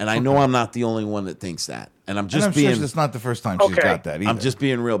out. And I know I'm not the only one that thinks that. And I'm just sure being that's not the first time she's got that either. I'm just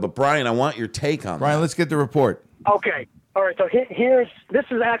being real. But Brian, I want your take on Brian, that. let's get the report. Okay. All right. So this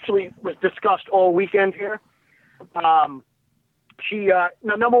is actually was discussed all weekend here. She now,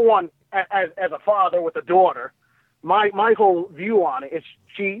 number one, as a father with a daughter, my whole view on it is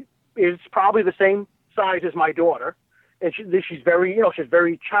she is probably the same size as my daughter, and she's very she's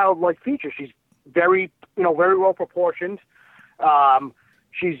very childlike features. She's very very well proportioned.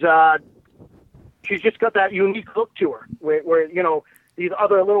 She's just got that unique look to her, where these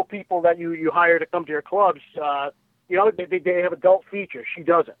other little people that you hire to come to your clubs, they have adult features. She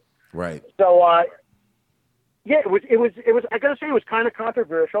doesn't. Right. So it was. I gotta say, it was kind of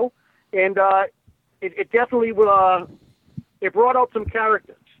controversial, and it definitely it brought out some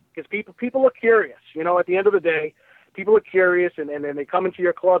characters because people are curious. At the end of the day, people are curious, and then they come into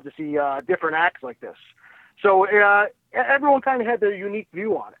your club to see different acts like this. So everyone kind of had their unique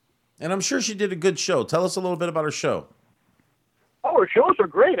view on it. And I'm sure she did a good show. Tell us a little bit about her show. Oh, her shows were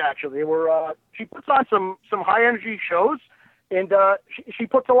great, actually. She puts on some high energy shows, and she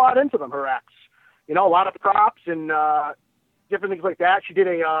puts a lot into them. Her acts, a lot of props, and different things like that. She did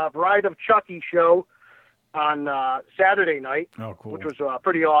a Bride of Chucky show on Saturday night, Oh, cool. which was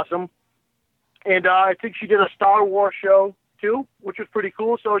pretty awesome. And I think she did a Star Wars show too, which was pretty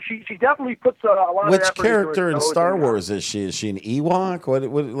cool. So she definitely puts a lot of Which effort character into in her shows. Star And, Wars is she? Is she an Ewok? What?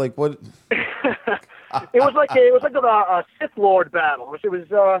 It was like a Sith Lord battle. It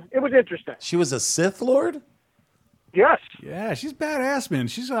was interesting. She was a Sith Lord. Yes. Yeah, she's badass, man.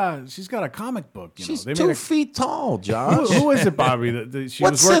 She's got a comic book. She's They made 2 feet tall, Josh. Who is it, Bobby? That she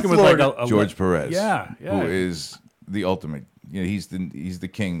What was working Sith with Lord? like a George Perez. Yeah. Who is the ultimate? You know, he's the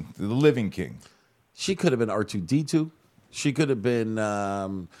king, the living king. She could have been R2D2. She could have been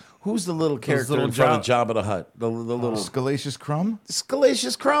who's the little character little in front of Jabba the Hutt? The little Scalacious Crumb.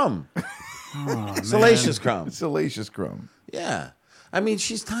 Salacious Crumb. Salacious Crumb. Salacious Crumb. Yeah, I mean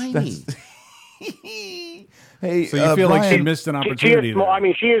she's tiny. Hey, So you feel like she Brian, missed an She opportunity is small. there. I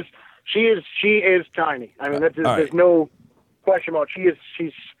mean, she is tiny. I mean, all there's right. no question about it.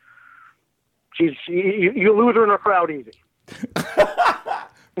 You lose her in a crowd easy.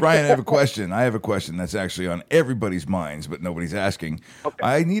 Brian, I have a question. I have a question that's actually on everybody's minds, but nobody's asking. Okay.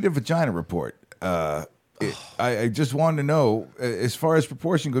 I need a vagina report. I just wanted to know as far as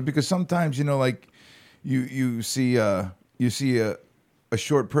proportion goes, because sometimes like you see a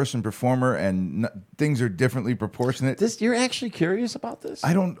short person performer and things are differently proportionate. You're actually curious about this?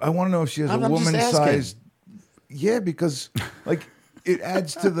 I want to know if she has I'm a just woman asking. sized. Yeah, because like it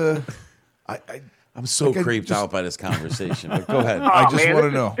adds to the. I'm so Like, I creeped just- out by this conversation. But go ahead. I just man, wanna this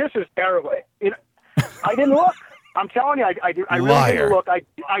is- know. This is terrible. I didn't look. I'm telling you, I really Liar. didn't look.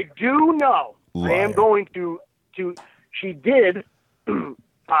 I do know. I am Liar. going to. She did.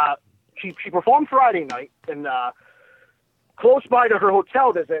 She performed Friday night, and close by to her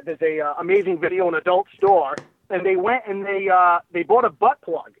hotel, there's a amazing video and adult store, and they went and they bought a butt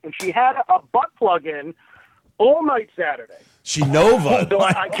plug, and she had a butt plug in all night Saturday. She Nova. So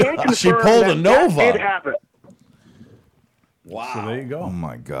I can't confirm She pulled a that Nova. That did happen. Wow. So there you go. Oh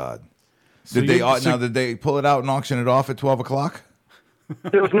my God! So Did they you- so- did they pull it out and auction it off at 12:00?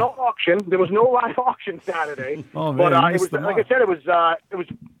 There was no auction. There was no live auction Saturday. Oh, man, but you it missed was the like I mark. said, it was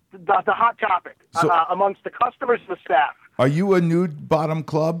the hot topic So- amongst the customers and the staff. Are you a nude bottom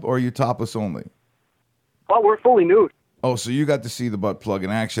club or are you topless only? Well, we're fully nude. Oh, so you got to see the butt plug in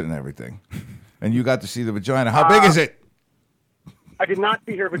action and everything, and you got to see the vagina. How big is it? I did not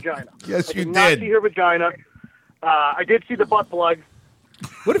see her vagina. Yes, I you did. Not did. see her vagina. I did see the butt plug.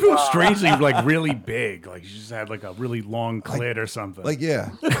 What if it was strangely like really big? Like she just had like a really long clit or something. Like, yeah.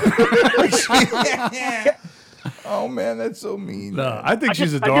 Oh man, that's so mean. no, I think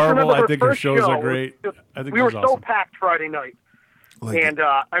she's I just adorable. remember I think her first shows show. are great. I think We were she's so awesome. packed Friday night, Like, and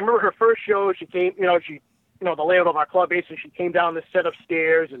I remember her first show. She came, the layout of our club. Basically, she came down this set of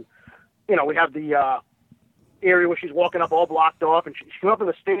stairs, and we have the area where she's walking up all blocked off, and she came up on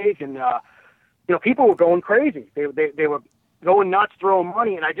the stage, and people were going crazy. They were going nuts, throwing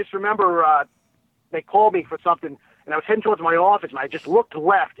money, and I just remember they called me for something, and I was heading towards my office, and I just looked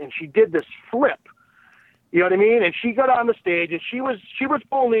left, and she did this flip. You know what I mean? And she got on the stage, and she was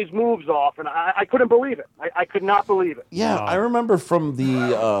pulling these moves off, and I couldn't believe it. I could not believe it. Yeah, I remember from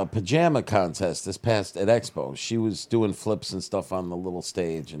the pajama contest this past at Expo. She was doing flips and stuff on the little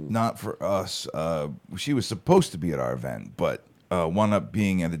stage, and not for us. She was supposed to be at our event, but wound up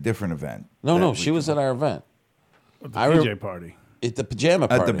being at a different event. no, she was at our event At the I PJ rem- party. at the pajama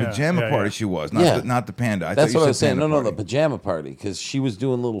At party. the pajama Yeah, party. yeah. She was Yeah. not the panda. I That's thought you what I was said saying. panda No, the party. pajama party because she was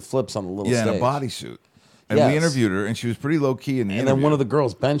doing little flips on the little Yeah, stage. in a bodysuit. And we Yes. interviewed her, and she was pretty low key in the And interview. then one of the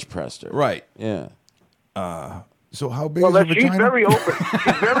girls bench pressed her. right. Yeah. So how big Well, is her she's vagina? very open.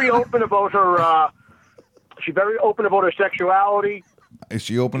 She's very open about her. She's very open about her sexuality. Is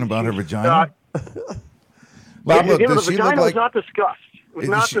she open about her vagina? The Look, vagina does she look was like? not discussed. It was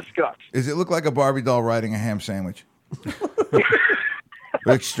not discussed. Does it look like a Barbie doll riding a ham sandwich?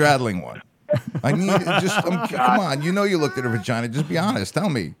 Like straddling one. I need just come on. You know you looked at her vagina. Just be honest. Tell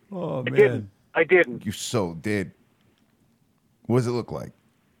me. Oh I didn't. You so did. What does it look like?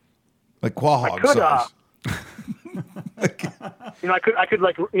 Like quahog could, size. I could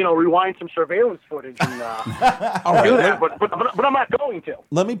like rewind some surveillance footage and do that, but I'm not going to.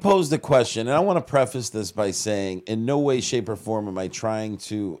 Let me pose the question, and I want to preface this by saying, in no way, shape, or form am I trying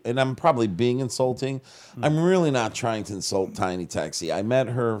to, and I'm probably being insulting. I'm really not trying to insult Tiny Taxi. I met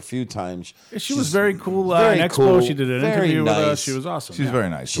her a few times. She was very cool very in Expo. cool, She did an very interview with nice. us. She was awesome. She's Yeah. very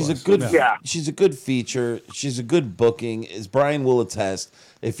nice. She's to a us. good, Yeah. she's a good feature. She's a good booking. As Brian will attest,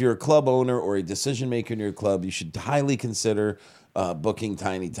 if you're a club owner or a decision maker in your club, you should highly consider booking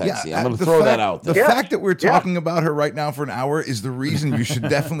Tiny Taxi. I'm going to the throw fact- that out there. The fact that we're talking about her right now for an hour is the reason you should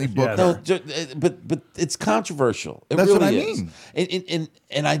definitely book her. No, but it's controversial. It That's really what I is. mean.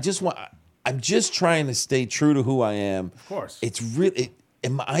 And I just want. I'm just trying to stay true to who I am. Of course. It's really.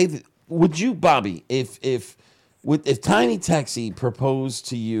 Would you, Bobby, if Tiny Taxi proposed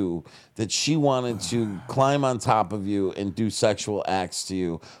to you that she wanted to climb on top of you and do sexual acts to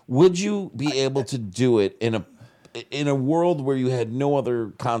you, would you be able to do it in a world where you had no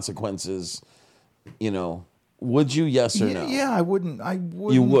other consequences? Would you? Yes or no? Yeah, I wouldn't.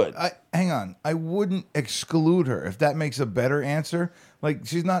 You would. Hang on. I wouldn't exclude her if that makes a better answer. Like,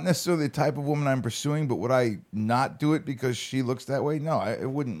 she's not necessarily the type of woman I'm pursuing, but would I not do it because she looks that way? No, I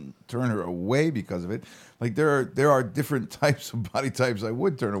wouldn't turn her away because of it. Like, there are different types of body types I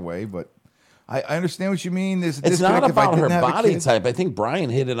would turn away, but I understand what you mean. There's a It's not disconnect if I about her didn't have a body kid. type. I think Brian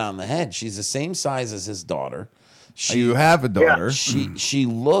hit it on the head. She's the same size as his daughter. You have a daughter. She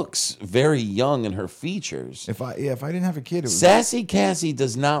looks very young in her features. If I didn't have a kid, it would Sassy Cassie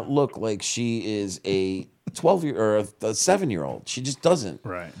does not look like she is a 12-year or a 7-year-old. She just doesn't.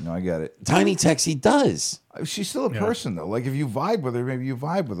 Right. No, I get it. Tiny Taxi does. She's still a person though. Like, if you vibe with her, maybe you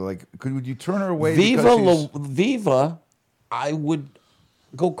vibe with her. Like, would you turn her away? Viva, I would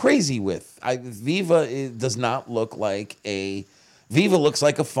go crazy with. Viva does not look like a. Viva looks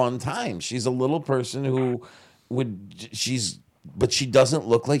like a fun time. She's a little person who but she doesn't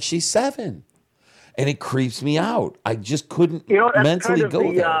look like she's 7, and it creeps me out. I just couldn't That's mentally kind of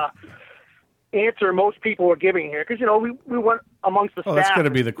go the, there. Answer most people are giving here, because we went amongst the staff. that's gotta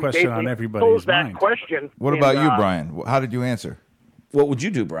be the and question on basically everybody's posed that mind. question. What about you, Brian? How did you answer? What would you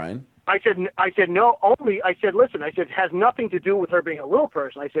do, Brian? I said no. Only I said, listen. I said it has nothing to do with her being a little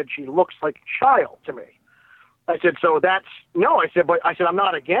person. I said she looks like a child to me. I said so that's no. I said but I said I'm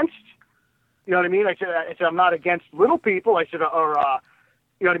not against. You know what I mean? I said I'm not against little people. I said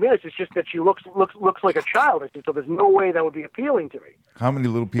you know what I mean? It's just that she looks like a child. I said so there's no way that would be appealing to me. How many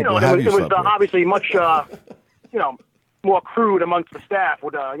little people It have was you slept with? obviously much more crude amongst the staff.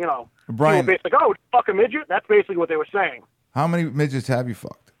 Would Brian, basically fuck a midget. That's basically what they were saying. how many midgets have you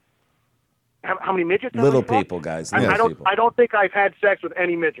fucked? How many midgets? have Little we fucked? people, guys. I Little people. don't think I've had sex with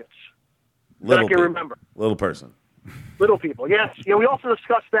any midgets. Little I can people. remember. Little person. Little people, yes. Yeah, we also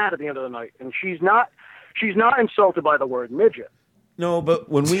discussed that at the end of the night, and she's not insulted by the word midget. No, but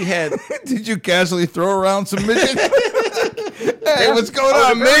when we had Did you casually throw around some midgets? Hey, what's going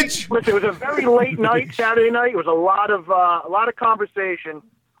on, Mitch? Listen, it was a very late night, Saturday night. It was a lot of conversation.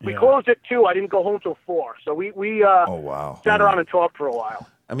 We Yeah. closed at 2. I didn't go home till 4, so we Oh, wow. sat around and talked for a while.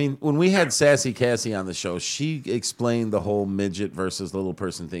 I mean, when we had Sassy Cassie on the show, she explained the whole midget versus little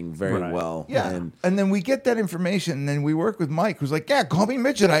person thing very Right. well. Yeah, And and then we get that information, and then we work with Mike, who's like, "Yeah, call me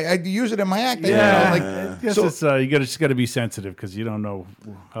midget. I use it in my act." Yeah, like, guess it's you just got to be sensitive because you don't know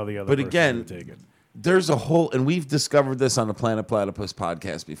how the other. But person's again, gonna take it. there's a whole, and we've discovered this on the Planet Platypus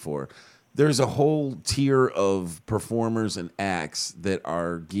podcast before. There's a whole tier of performers and acts that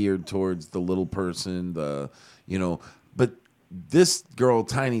are geared towards the little person, but this girl,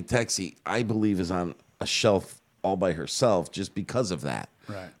 Tiny Taxi, I believe is on a shelf all by herself just because of that.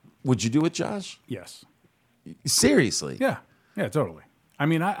 Right. Would you do it, Josh? Yes. Seriously? Yeah. Yeah. Totally. I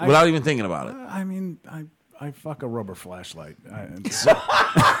mean, Without even thinking about it? I mean, I fuck a rubber flashlight.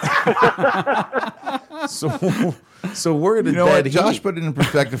 So we're in a you know dead what? Josh heat. put it in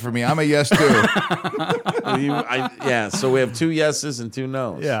perspective for me. I'm a yes too. So we have 2 yeses and 2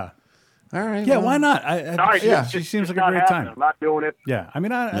 nos. Yeah. All right. Yeah. well, Why not? All right, Yeah. She seems like it's a not great happening. time. I'm not doing it. Yeah. I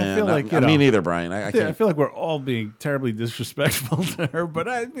mean, I Yeah, feel no, like me neither, Brian. I I can't. feel like we're all being terribly disrespectful to her, but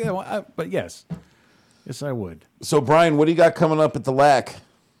but yes, I would. So, Brian, what do you got coming up at the LAC?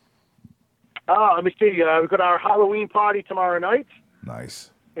 Let me see. We've got our Halloween party tomorrow night,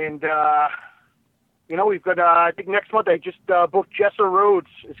 Nice. and we've got. I think next month I just booked Jessa Rhodes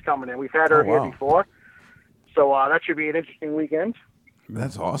is coming in. We've had her Oh, wow. here before, so that should be an interesting weekend.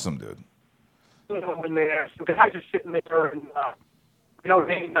 That's awesome, dude. When the guys are sitting there, and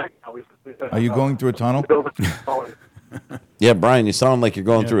Are you going through a tunnel? Yeah, Brian, you sound like you're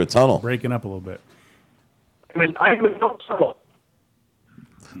going through a tunnel. Breaking up a little bit. I mean, I'm in no trouble.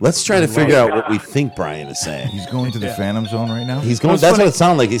 Let's try to figure out what we think Brian is saying. He's going to the Phantom Zone right now. He's going. That's what it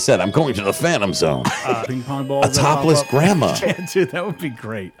sounded like. He said, "I'm going to the Phantom Zone." Ping pong balls. A that pop topless up. grandma. Yeah, dude, that would be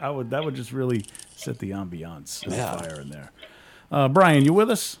great. That would just really set the ambiance and Yeah. fire in there. Brian, you with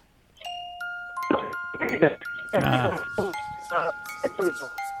us?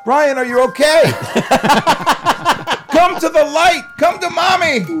 Brian, are you okay? Come to the light. Come to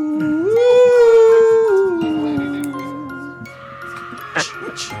mommy.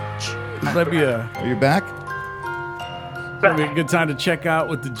 This might be a Are you back? It'll be a good time to check out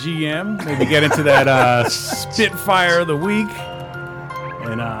with the GM. Maybe get into that Spitfire of the week.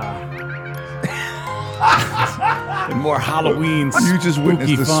 And more Halloween You just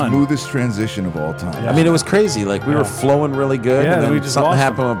witnessed the fun. smoothest transition of all time. I mean, it was crazy. Like, we were flowing really good, Yeah, and we then just something lost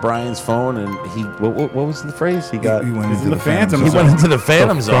happened with Brian's phone, and he... What was the phrase? He got... He went He's into in the the Phantom Phantom He Zone. went into the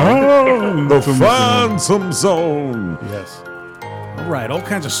Phantom Zone. The Phantom Zone. Yes. All right, all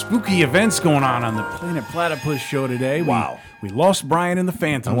kinds of spooky events going on the Planet Platypus show today. Wow. We lost Brian in the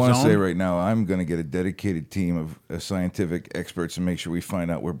Phantom I want to Zone. say right now, I'm going to get a dedicated team of scientific experts to make sure we find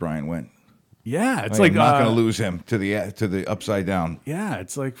out where Brian went. Yeah, it's I'm like not going to lose him to the upside down. Yeah,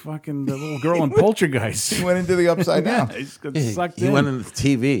 it's like fucking the little girl in Poltergeist. He went into the upside down. Yeah, he's got He sucked he in. went into the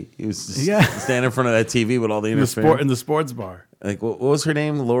TV. He was just Yeah. standing in front of that TV with all the in the interference. in the sports bar. Like, what was her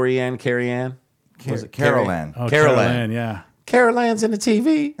name? Lori Ann, Carrie Ann? Was it Carol Carrie? Ann. Oh, Carol Carol Ann. Ann, yeah. Carol Ann's in the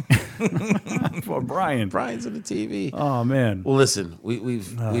TV. For Brian. Brian's in the TV. Oh man. Well, listen,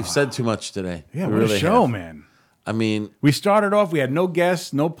 we've said too much today. Yeah, we what really a show, have. man. I mean, We started off. We had no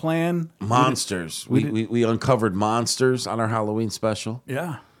guests, no plan. monsters. We uncovered monsters on our Halloween special.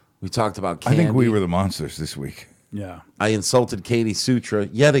 Yeah. We talked about I candy. think we were the monsters this week. Yeah. I insulted Katie Sutra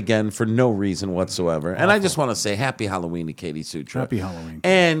yet again for no reason whatsoever. And I just want to say happy Halloween to Katie Sutra. Happy Halloween.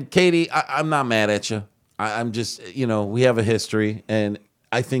 And Katie, I'm not mad at you. I'm just, we have a history, and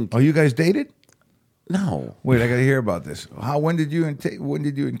I think Oh, you guys dated? no, Wait, I got to hear about this. When did you and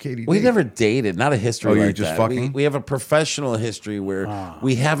Katie we date? never dated. Not a history. Oh, you're like just that. fucking? We have a professional history where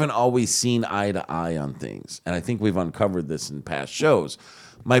we haven't always seen eye to eye on things, and I think we've uncovered this in past shows.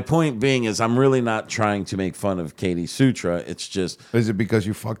 My point being is, I'm really not trying to make fun of Katie Sutra. It's just Is it because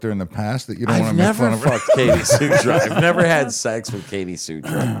you fucked her in the past that you don't want I've to make fun never of her? fucked Katie Sutra. I've never had sex with Katie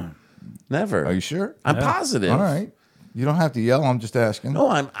Sutra. Never. Are you sure? I'm positive. All right. You don't have to yell. I'm just asking. No,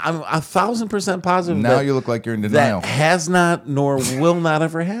 I'm 1,000% positive. Now that you look like you're in denial. That has not nor will not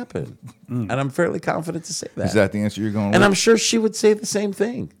ever happen, and I'm fairly confident to say that. Is that the answer you're going with? And I'm sure she would say the same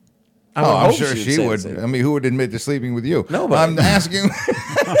thing. I I'm hope sure she say would. the same. I mean, who would admit to sleeping with you? Nobody. I'm asking.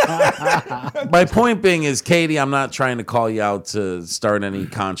 My point being is, Katie, I'm not trying to call you out to start any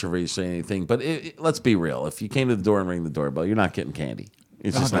controversy or anything, but let's be real. If you came to the door and rang the doorbell, you're not getting candy.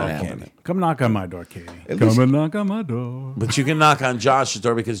 It's just not happening. candy. Come knock on my door, Katie. least- and knock on my door. But you can knock on Josh's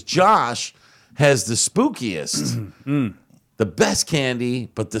door because Josh has the spookiest, the best candy,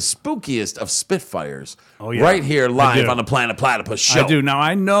 but the spookiest of Spitfires. Oh, yeah. Right here I live do. on the Planet Platypus show. I do. Now,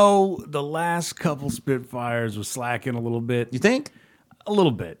 I know the last couple Spitfires was slacking a little bit. You think? A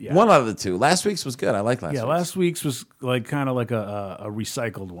little bit, yeah. One out of the two. Last week's was good. I like last Yeah, week's. last week's was like kind of like a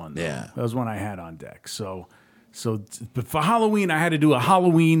recycled one. Though. Yeah. That was one I had on deck. But for Halloween, I had to do a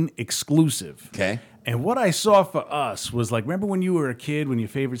Halloween exclusive. Okay. And what I saw for us was like, remember when you were a kid, when your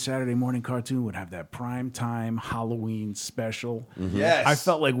favorite Saturday morning cartoon would have that prime time Halloween special? Yes. I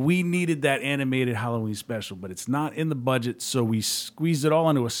felt like we needed that animated Halloween special, but it's not in the budget, so we squeezed it all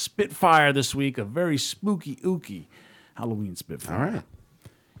into a Spitfire this week, a very spooky, ooky Halloween Spitfire. All right.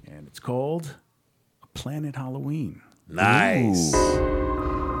 And it's called Planet Halloween. Nice.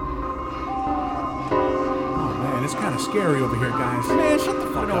 Oh, man, it's kind of scary over here, guys. Man, shut the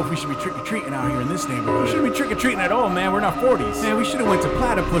fuck up. I don't know if we should be trick-or-treating out here in this neighborhood. We shouldn't be trick-or-treating at all, man. We're in our 40s. Man, we should have went to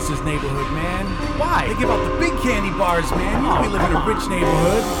Platypus's neighborhood, man. Why? They give out the big candy bars, man. You know we live in a rich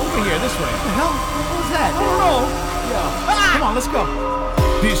neighborhood. Over here, this way. What the hell? What was that? I don't know. Yeah. Come on, let's go.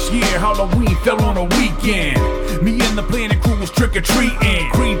 This year, Halloween fell on a weekend. Me and the Planet crew was trick-or-treating.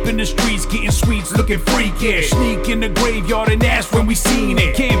 Creep in the streets, getting sweets, looking freakish. Sneak in the graveyard and that's when we seen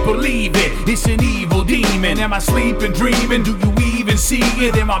it. Can't believe it, it's an evil demon. Am I sleeping, dreaming? Do you even see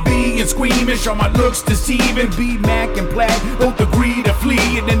it? Am I being screaming? Are my looks deceiving? B, Mac, and Platt both agree to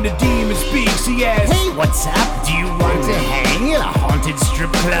flee. And then the demon speaks, he asks, Hey, what's up? Do you want to hang at a haunted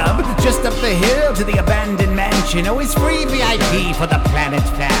strip club? Just up the hill to the abandoned mansion. Always free VIP for the Planet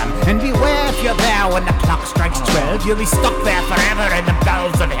fam. And beware if you're there when the clock strikes 12. You'll be stuck there forever in the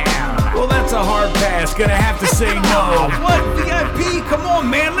bowels of hell. well, that's a hard pass. Gonna have to say no. What? VIP? Come on,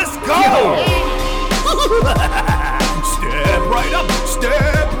 man, let's go. Step right up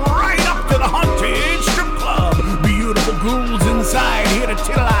to the haunted strip club. Beautiful ghouls inside, here to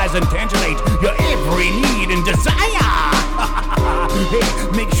titilize and tantulate your every need and desire. Hey,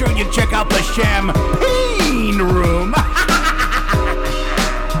 make sure you check out the champagne room.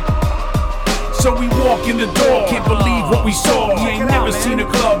 So we walk in the door, can't believe what we saw. We ain't never seen a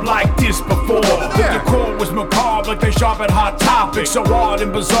club like this before. The decor was macabre, like they shop at Hot Topic. So odd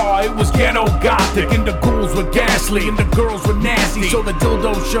and bizarre, it was ghetto gothic. And the ghouls were ghastly, and the girls were nasty. So the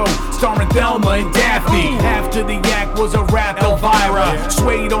dildo show, starring Thelma and Daphne. After the act was a rap Elvira.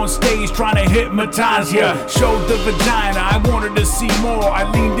 Swayed on stage, trying to hypnotize ya. Showed the vagina, I wanted to see more. I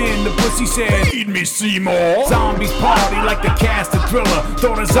leaned in, the pussy said, "Feed me, Seymour." Zombies party like the cast of Thriller.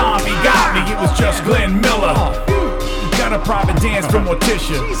 Thought a zombie got me, it was just Glenn Miller. Got a private dance from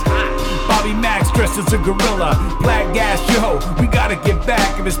Morticia. Bobby Max dressed as a gorilla. Black gas, yo, we gotta get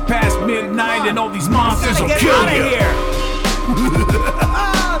back. If it's past midnight and all these monsters will kill you. Here.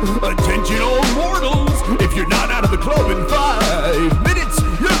 Attention all mortals, if you're not out of the club in 5 minutes,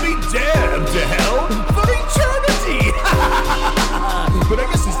 you'll be damned to hell for eternity. But I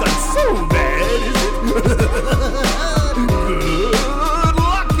guess it's not so bad, is it? Good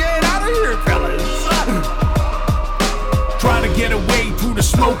luck getting out of here, fellas. Trying to get away through the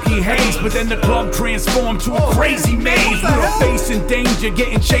smoky haze, but then the club transformed to a crazy maze. We were facing danger,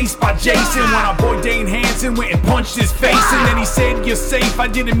 getting chased by Jason, when our boy Dane Hansen went and punched his face. And then he said, "You're safe, I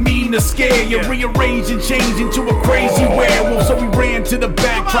didn't mean to scare you." Rearranged and changed into a crazy werewolf. So we ran to the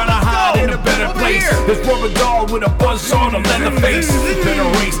back, trying to hide in a better place. This rubber doll with a buzzsaw and a leather face. Then a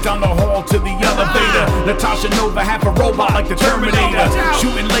race down the hall to the elevator. Natasha Nova, half a robot like the Terminator.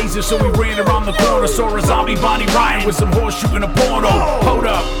 Shooting lasers, so we ran around the corner. Saw a zombie Bonnie Ryan with some horse shooting a porno. Hold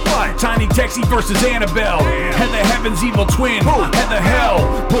up, Tiny Texie versus Annabelle. And the Heaven's evil twin, and the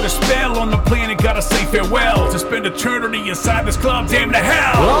hell. Put a spell on the planet, gotta say farewell. To spend eternity inside this club, damn the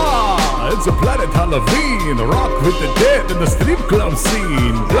hell. Ah, it's a planet HAlloWeen. Rock with the dead in the strip club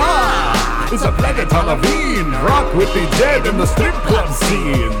scene. Ah, it's a planet HAlloWeen. Rock with the dead in the strip club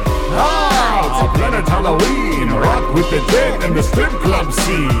scene. Ah, it's a planet HAlloWeen. Rock with the dead in the strip club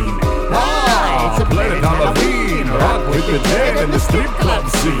scene. Ah, it's a planet HAlloWeen. Rock with the dead in the strip club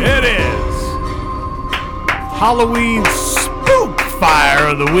scene. It is Halloween Spook Fire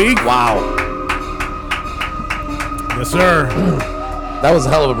of the Week. Wow. Yes, sir. That was a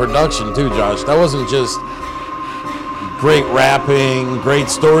hell of a production, too, Josh. That wasn't just great rapping, great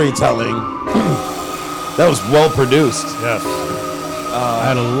storytelling. That was well produced. Yes. I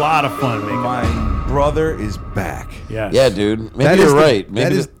had a lot of fun making My brother is back. Yes. Yeah, dude. Maybe That you're is the- right. that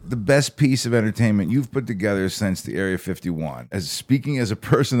Maybe is the best piece of entertainment you've put together since the Area 51. As speaking as a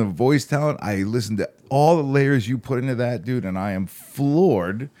person of voice talent, I listened to all the layers you put into that, dude, and I am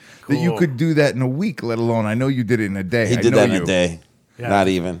floored that you Cool. could do that in a week, let alone I know you did it in a day. he I did know that in you. a day. Yeah. Not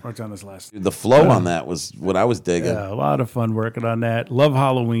even. Worked on this last. The flow on that was what I was digging. Yeah, a lot of fun working on that. Love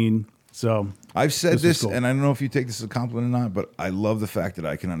Halloween. So I've said This is this, cool. and I don't know if you take this as a compliment or not, but I love the fact that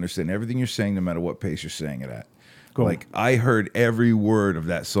I can understand everything you're saying, no matter what pace you're saying it at. Cool. Like, I heard every word of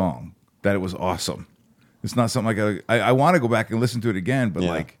that song, that it was awesome. It's not something like I want to go back and listen to it again, but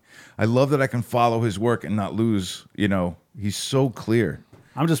Yeah. like, I love that I can follow his work and not lose, he's so clear.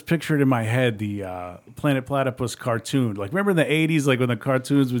 I'm just picturing in my head the Planet Platypus cartoon. Like, remember in the 80s, like when the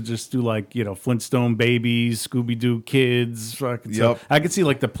cartoons would just do like, Flintstone babies, Scooby-Doo kids. Fucking so Yep. I could see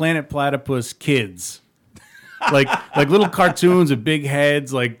like the Planet Platypus kids. like little cartoons with big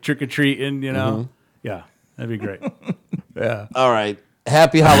heads, like trick-or-treating, Yeah, that'd be great. Yeah. All right.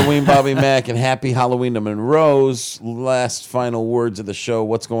 Happy Halloween, Bobby Mack, and happy Halloween to Monroe's. Last final words of the show.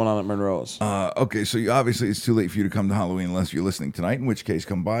 What's going on at Monroe's? Okay, so obviously it's too late for you to come to Halloween unless you're listening tonight, in which case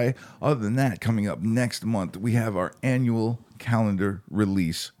come by. Other than that, coming up next month, we have our annual calendar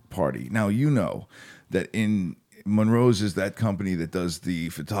release party. Now, you know that in Monroe's is that company that does the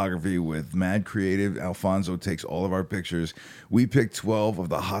photography with Mad Creative. Alfonso takes all of our pictures. We pick 12 of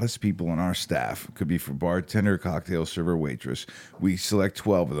the hottest people on our staff. It could be for bartender, cocktail server, waitress. We select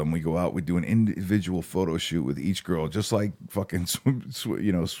 12 of them. We go out. We do an individual photo shoot with each girl, just like fucking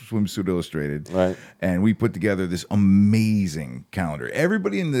Swimsuit Illustrated. Right. And we put together this amazing calendar.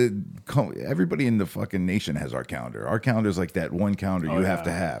 Everybody in the fucking nation has our calendar. Our calendar is like that one calendar you have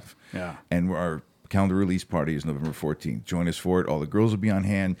to have. Yeah. And our calendar release party is November 14th. Join us for it. All the girls will be on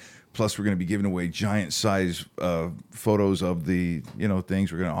hand. Plus, we're going to be giving away giant size photos of the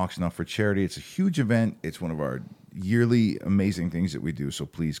things. We're going to auction off for charity. It's a huge event. It's one of our yearly amazing things that we do. So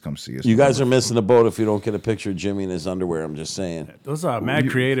please come see us. You guys are missing the boat if you don't get a picture of Jimmy in his underwear. I'm just saying. Those Mad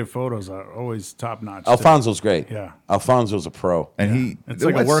Creative photos are always top notch. Alfonso's great. Yeah. Alfonso's a pro. And It's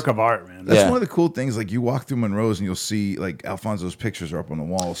like a work of art, man. That's Yeah. one of the cool things. Like, you walk through Monroe's and you'll see like Alfonso's pictures are up on the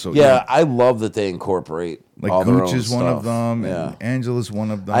wall. So Yeah, I love that they incorporate like all their Gooch own is one of stuff. them. Yeah. And Angela's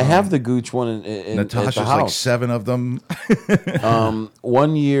one of them. I have the Gooch one in at Natasha's the like house. 7 of them.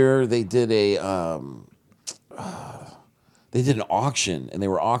 1 year they did They did an auction, and they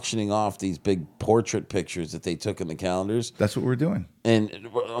were auctioning off these big portrait pictures that they took in the calendars. That's what we're doing. And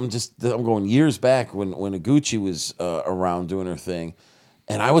I'm going years back when Iguchi was around doing her thing,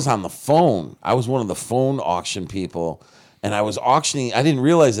 and I was on the phone. I was one of the phone auction people, and I was auctioning. I didn't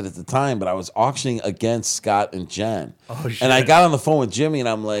realize it at the time, but I was auctioning against Scott and Jen. Oh, shit. And I got on the phone with Jimmy, and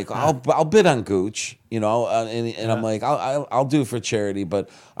I'm like, I'll bid on Gooch, and I'm like, I'll do it for charity, but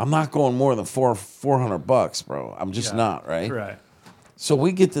I'm not going more than $400, bro. I'm just not, right? Right. So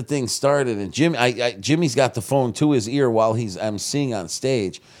we get the thing started, and Jimmy's got the phone to his ear while he's emceeing on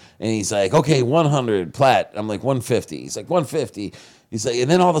stage, and he's like, okay, 100 Platt. I'm like 150. He's like 150. He's like,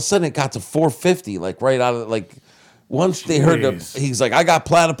 and then all of a sudden it got to 450, like right out of like. Once they heard he's like, I got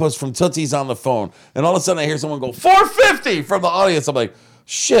Platypus from Tootsie's on the phone. And all of a sudden I hear someone go, 450 from the audience. I'm like,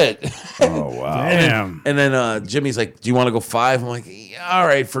 shit. Oh, wow. Damn. And then Jimmy's like, do you want to go 5? I'm like, yeah, all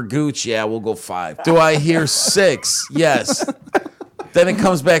right, for Gooch, yeah, we'll go 5. Do I hear 6? Yes. Then it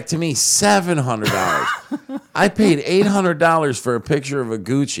comes back to me, $700. I paid $800 for a picture of a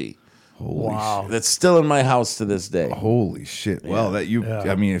Gucci. Wow. That's still in my house to this day. Holy shit. Well,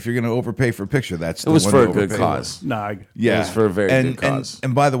 I mean, if you're going to overpay for a picture, that's It was for a good cause. Nah, Yeah. It was for a very good cause.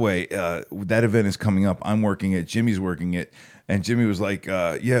 And by the way, that event is coming up. I'm working it. Jimmy's working it. And Jimmy was like,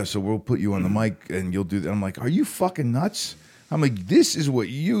 yeah, so we'll put you on the mic and you'll do that. I'm like, are you fucking nuts? I'm like, this is what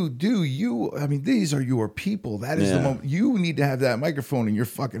you do. These are your people. That is the moment. You need to have that microphone in your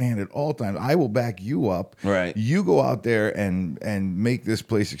fucking hand at all times. I will back you up. Right. You go out there and make this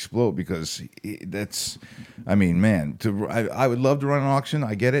place explode because that's, I mean, man, I would love to run an auction.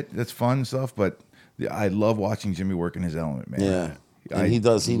 I get it. That's fun and stuff. But I love watching Jimmy work in his element, man. Yeah. And he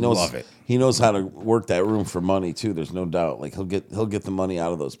does. He knows. Love it. He knows how to work that room for money too. There's no doubt. Like he'll get the money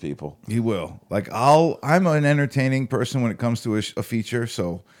out of those people. He will. Like I'm an entertaining person when it comes to a feature.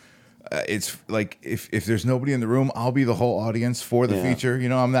 So it's like if there's nobody in the room, I'll be the whole audience for the feature. You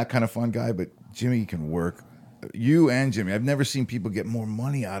know, I'm that kind of fun guy. But Jimmy can work. You and Jimmy. I've never seen people get more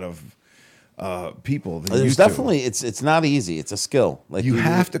money out of people than There's you definitely it's not easy. It's a skill. Like you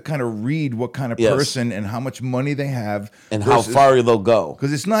have to kind of read what kind of person and how much money they have and how far they'll go.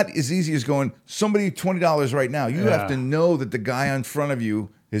 Because it's not as easy as going somebody $20 right now. You have to know that the guy in front of you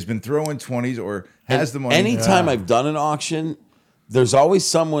has been throwing 20s or has the money. Anytime I've done an auction, there's always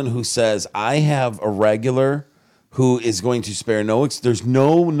someone who says, I have a regular who is going to spare there's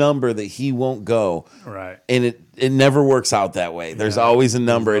no number that he won't go. Right. And it never works out that way. There's always a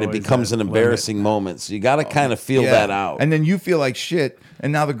number and it becomes an embarrassing moment. So you got to kind of feel that out. And then you feel like shit,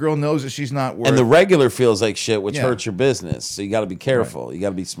 and now the girl knows that she's not worth. And the regular feels like shit, which hurts your business. So you got to be careful. Right. You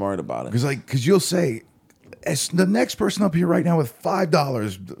got to be smart about it. Because you'll say, as the next person up here right now with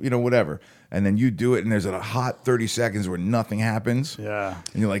 $5, whatever. And then you do it, and there's a hot 30 seconds where nothing happens. Yeah.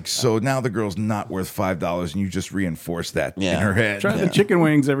 And you're like, so now the girl's not worth $5, and you just reinforce that in her head. Try the chicken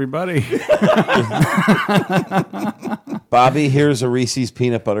wings, everybody. Bobby, here's a Reese's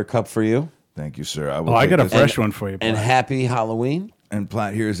peanut butter cup for you. Thank you, sir. I got a fresh one for you, Platt. And happy Halloween. And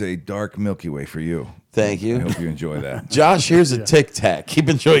Platt, here's a dark Milky Way for you. Thank you. I hope you enjoy that. Josh, here's a Tic Tac. Keep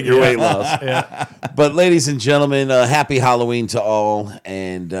enjoying your weight loss. But ladies and gentlemen, happy Halloween to all.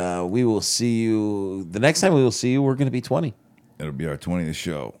 And we will see you. The next time we will see you, we're going to be 20. It'll be our 20th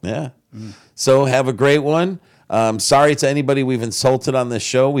show. Yeah. So have a great one. Sorry to anybody we've insulted on this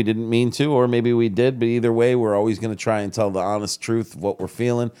show. We didn't mean to, or maybe we did. But either way, we're always going to try and tell the honest truth of what we're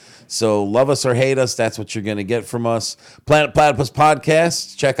feeling. So love us or hate us, that's what you're going to get from us. Planet Platypus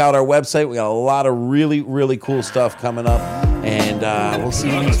Podcast. Check out our website. We got a lot of really, really cool stuff coming up. And we'll see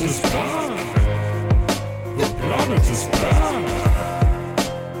you next week. The planet is back.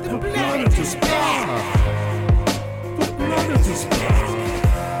 The planet is back. The planet is back.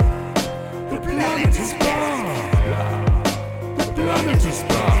 The planet is back. The planet is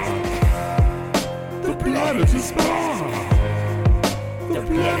back. The planet is back. The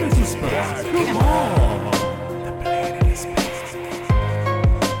planet is back. Come on.